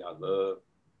happy. I love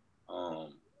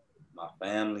my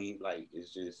family. Like,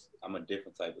 it's just, I'm a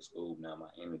different type of school now. My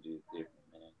image is different,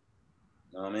 man.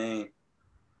 You know what I mean?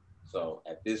 So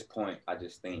at this point, I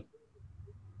just think,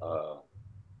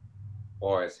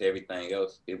 far as everything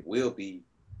else, it will be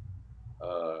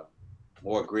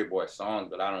more Grit Boy songs,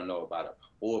 but I don't know about a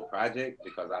full project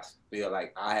because I feel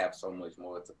like I have so much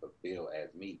more to fulfill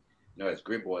as me. You know, as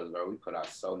Grit Boys, bro, we put out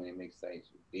so many mixtapes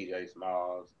with DJ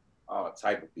Smalls, all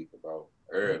type of people, bro,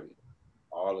 early.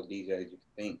 All the DJs you can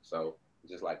think. So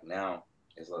it's just like now,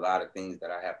 there's a lot of things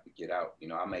that I have to get out. You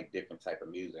know, I make different type of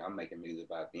music. I'm making music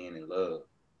about being in love.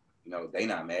 You know, they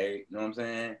not married. You know what I'm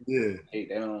saying? Yeah. Hey,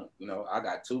 they don't. You know, I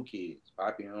got 2 kids.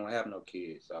 Poppy don't have no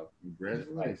kids. So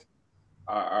congratulations. Like,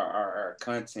 our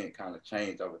content kind of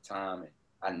changed over time, and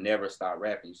I never stopped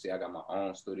rapping. You see, I got my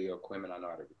own studio equipment. I know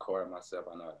how to record myself.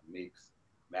 I know how to mix,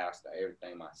 master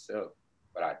everything myself.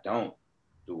 But I don't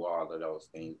do all of those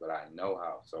things, but I know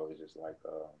how. So it's just like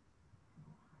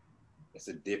it's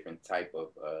a different type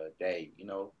of day, you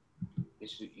know.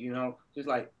 It's, you know, just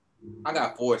like I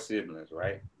got 4 siblings,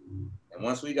 right? And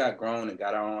once we got grown and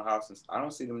got our own house, and I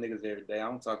don't see them niggas every day. I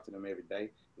don't talk to them every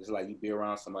day. It's like you be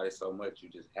around somebody so much, you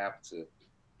just have to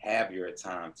have your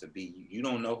time to be you. You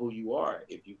don't know who you are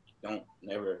if you don't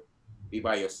never be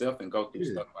by yourself and go through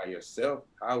stuff by yourself.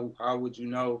 How would you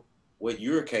know what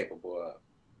you're capable of?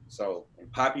 So,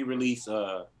 and Poppy released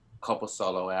a couple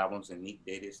solo albums, and Neek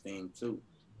did his thing too.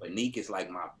 But Neek is like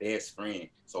my best friend.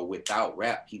 So without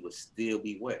rap, he would still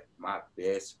be what? My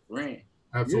best friend.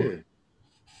 Absolutely. Yeah.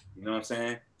 You know what I'm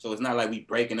saying? So it's not like we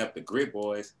breaking up the Grit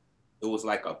Boys. It was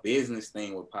like a business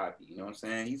thing with Poppy. You know what I'm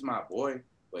saying? He's my boy,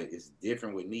 but it's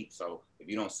different with Neek. So if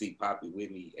you don't see Poppy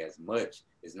with me as much,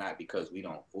 it's not because we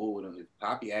don't fool with him.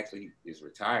 Poppy actually is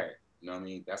retired. You know what I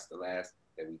mean? That's the last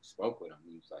that we spoke with him.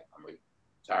 He was like, I'm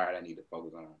retired. I need to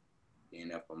focus on being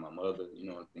there for my mother, you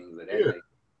know, and things of that nature.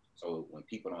 So when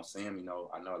people don't see him, you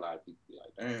know, I know a lot of people be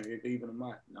like, damn, you're leaving him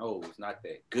out. No, it's not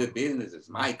that. Good Business is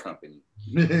my company.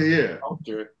 Yeah.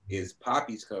 Culture is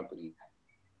Poppy's company.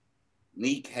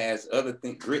 Neek has other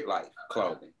things, Grit Life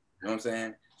clothing. You know what I'm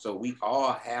saying? So we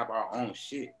all have our own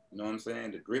shit. You know what I'm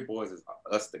saying? The Grit Boys is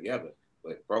us together,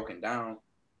 but broken down.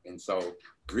 And so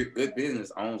Good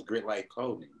Business owns Grit Life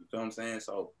clothing. You feel what I'm saying?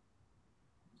 So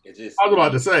it just I was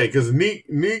about to say, because Neek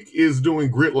is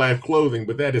doing Grit Life clothing,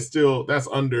 but that's with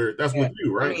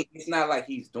you, right? I mean, it's not like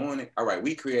he's doing it. All right,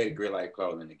 we created Grit Life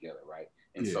clothing together, right?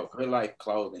 And so Grit Life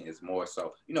clothing is more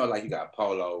so, you know, like you got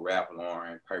Polo, Ralph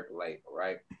Lauren, Purple Label,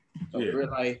 right? So Grit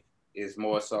Life is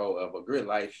more so of a Grit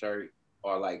Life shirt,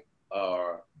 or like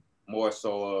more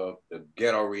so of the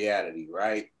ghetto reality,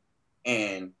 right?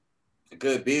 And the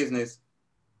Good Business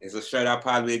is a shirt I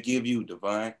probably would give you,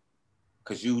 Devon,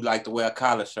 because you like to wear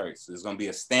collar shirts. There's gonna be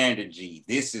a standard G.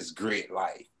 This is Grit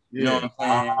Life. You know what I'm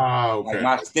saying? Okay. Like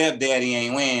my stepdaddy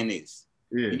ain't wearing this.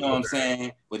 You know what I'm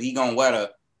saying? But he gonna wear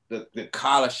the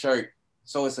collar shirt.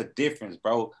 So it's a difference,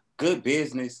 bro. Good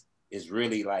Business is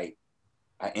really like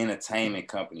an entertainment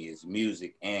company. It's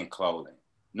music and clothing.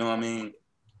 You know what I mean?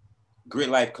 Grit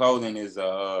Life clothing is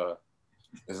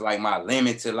like my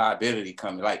limited liability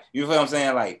company. Like, you feel what I'm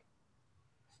saying? Like,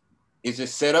 it's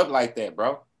just set up like that,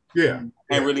 bro. Yeah.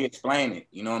 I can't really explain it.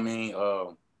 You know what I mean?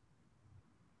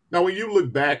 Now, when you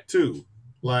look back too,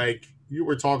 like you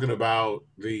were talking about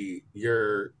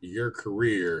your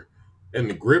career and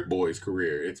the Grit Boys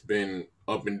career, it's been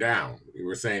up and down. You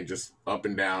were saying just up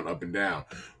and down, up and down.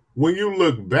 When you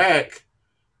look back,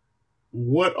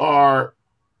 what are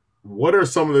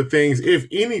some of the things, if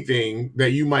anything,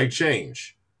 that you might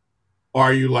change? Or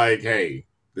are you like, hey,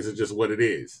 this is just what it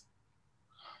is?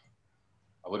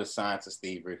 I would have signed to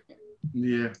Steve Rifkin.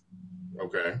 Yeah.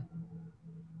 Okay.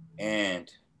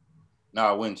 And no,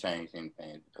 I wouldn't change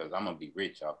anything because I'm gonna be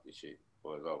rich off this shit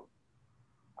before it's over.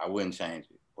 I wouldn't change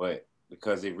it, but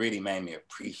because it really made me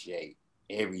appreciate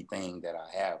everything that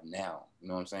I have now. You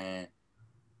know what I'm saying?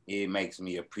 It makes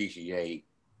me appreciate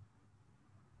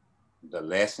the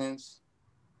lessons,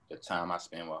 the time I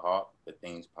spent with Hawk, the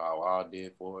things Paul Wall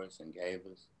did for us and gave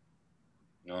us.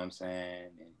 You know what I'm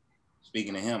saying? And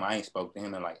speaking of him, I ain't spoke to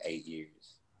him in like 8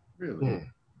 years. Really?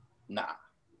 Nah.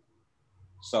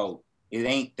 So it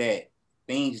ain't that.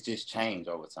 Things just change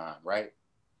over time, right?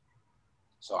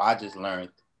 So I just learned,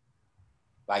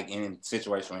 like in a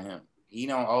situation with him, he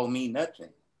don't owe me nothing.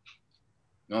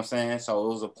 You know what I'm saying? So it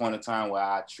was a point of time where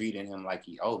I treated him like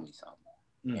he owed me something.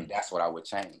 And that's what I would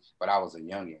change. But I was a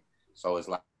youngin'. So it's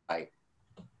like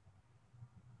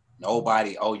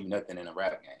nobody owe you nothing in a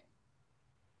rap game.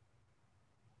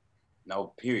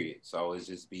 No, period. So it's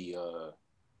just be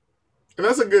And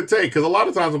that's a good take, because a lot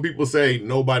of times when people say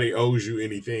nobody owes you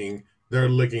anything, they're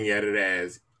looking at it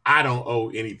as I don't owe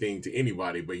anything to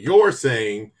anybody. But you're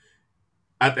saying,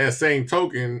 at that same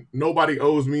token, nobody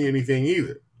owes me anything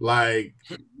either. Like,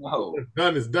 no, what's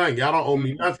done is done. Y'all don't owe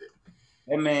me nothing.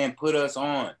 That man put us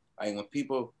on. Like when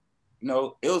people, you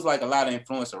know, it was like a lot of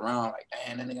influence around, like,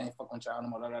 damn, that nigga ain't fucking with y'all no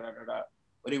more, da, da, da, da, da.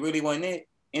 But it really wasn't it.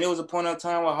 And it was a point of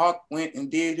time where Hawk went and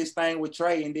did this thing with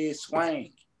Trey and did Swang.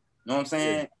 You know what I'm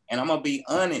saying? Yeah. And I'm gonna be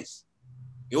honest.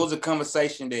 It was a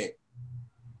conversation it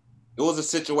was a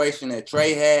situation that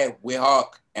Trey had with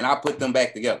Hawk, and I put them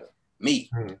back together. Me.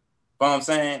 You know what I'm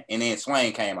saying? And then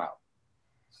Swang came out.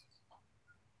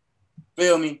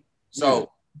 Feel me?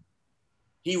 So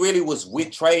he really was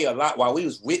with Trey a lot while we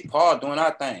was with Paul doing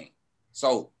our thing.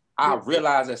 So I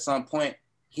realized at some point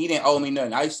he didn't owe me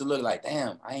nothing. I used to look like,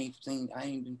 damn, I ain't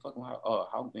been fucking with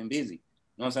Hawk, been busy. You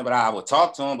know what I'm saying? But I would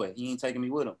talk to him, but he ain't taking me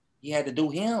with him. He had to do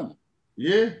him.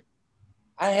 Yeah.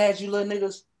 I had you little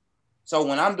niggas. So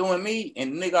when I'm doing me,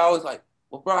 and the nigga always like,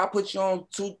 well, bro, I put you on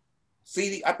 2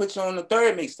 CD, I put you on the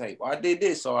 3rd mixtape, or I did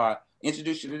this, so I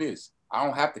introduced you to this. I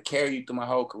don't have to carry you through my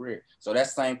whole career. So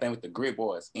that's the same thing with the Grit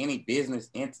Boys. Any business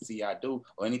entity I do,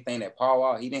 or anything that Paul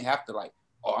Wall, he didn't have to like,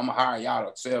 oh, I'm gonna hire y'all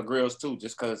to sell grills too,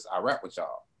 just cause I rap with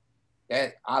y'all.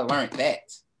 that I learned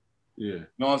that. Yeah. You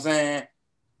know what I'm saying?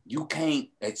 You can't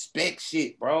expect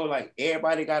shit, bro. Like,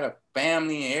 everybody got a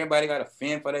family and everybody got to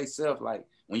fend for themselves. Like,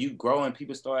 when you grow and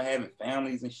people start having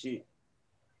families and shit,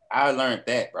 I learned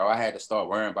that, bro. I had to start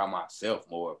worrying about myself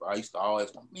more, bro. I used to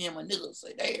always want me and my niggas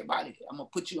say, hey, everybody, I'm going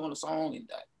to put you on the song and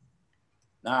that.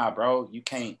 Nah, bro, you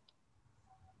can't.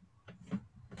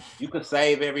 You can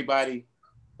save everybody,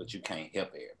 but you can't help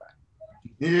everybody.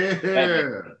 Yeah.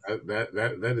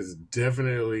 That's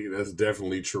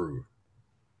definitely true.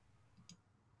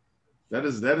 That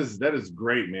is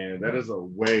great, man. That is a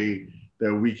way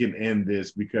that we can end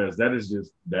this, because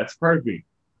that's perfect.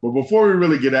 But before we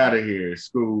really get out of here,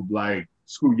 Scoob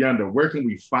Yonder, where can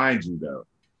we find you though?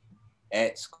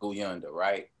 At Scoob Yonder,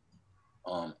 right?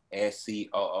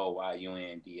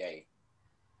 SCOOYUNDA.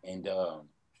 And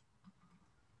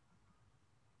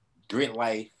Grit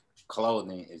Life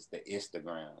Clothing is the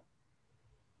Instagram.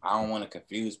 I don't want to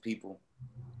confuse people,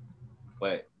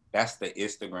 but that's the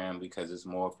Instagram because it's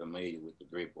more familiar with the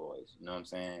Grit Boys. You know what I'm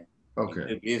saying? Okay. And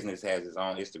Good Business has its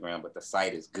own Instagram, but the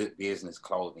site is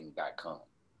goodbusinessclothing.com.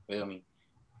 Feel me?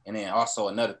 And then also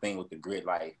another thing with the Grit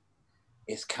Life,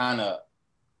 it kind of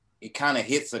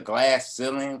hits a glass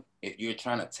ceiling if you're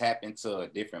trying to tap into a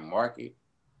different market.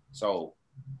 So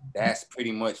that's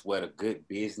pretty much what a good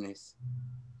business,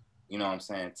 you know what I'm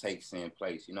saying, takes in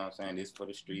place. You know what I'm saying? This for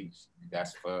the streets.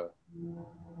 That's for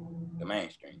the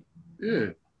mainstream. Yeah.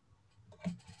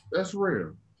 That's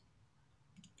real.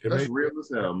 That's real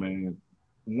as hell, man.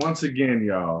 Once again,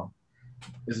 y'all,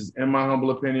 this is In My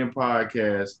Humble Opinion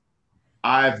podcast.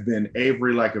 I've been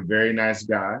Avery, like a very nice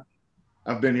guy.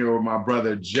 I've been here with my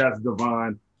brother, Jeff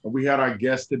Devon, and we had our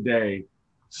guest today,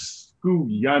 Scoob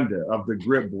Yonder of the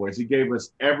Grit Boys. He gave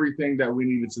us everything that we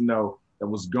needed to know that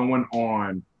was going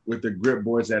on with the Grit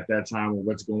Boys at that time and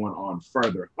what's going on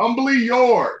further. Humbly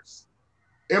yours,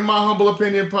 In My Humble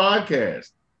Opinion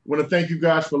podcast. I want to thank you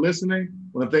guys for listening.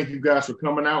 I want to thank you guys for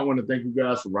coming out. I want to thank you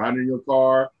guys for riding in your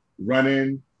car,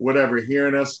 running, whatever,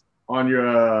 hearing us on your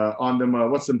on them.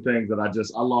 What's some things that I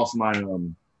lost my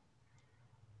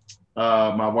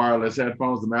my wireless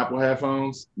headphones, the Apple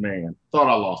headphones. Man, thought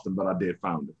I lost them, but I did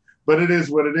find them. But it is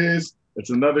what it is.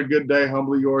 It's another good day.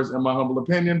 Humbly yours, In My Humble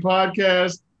Opinion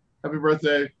podcast. Happy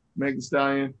birthday, Meg Thee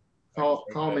Stallion. Call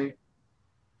me.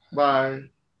 Bye.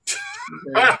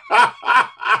 Okay.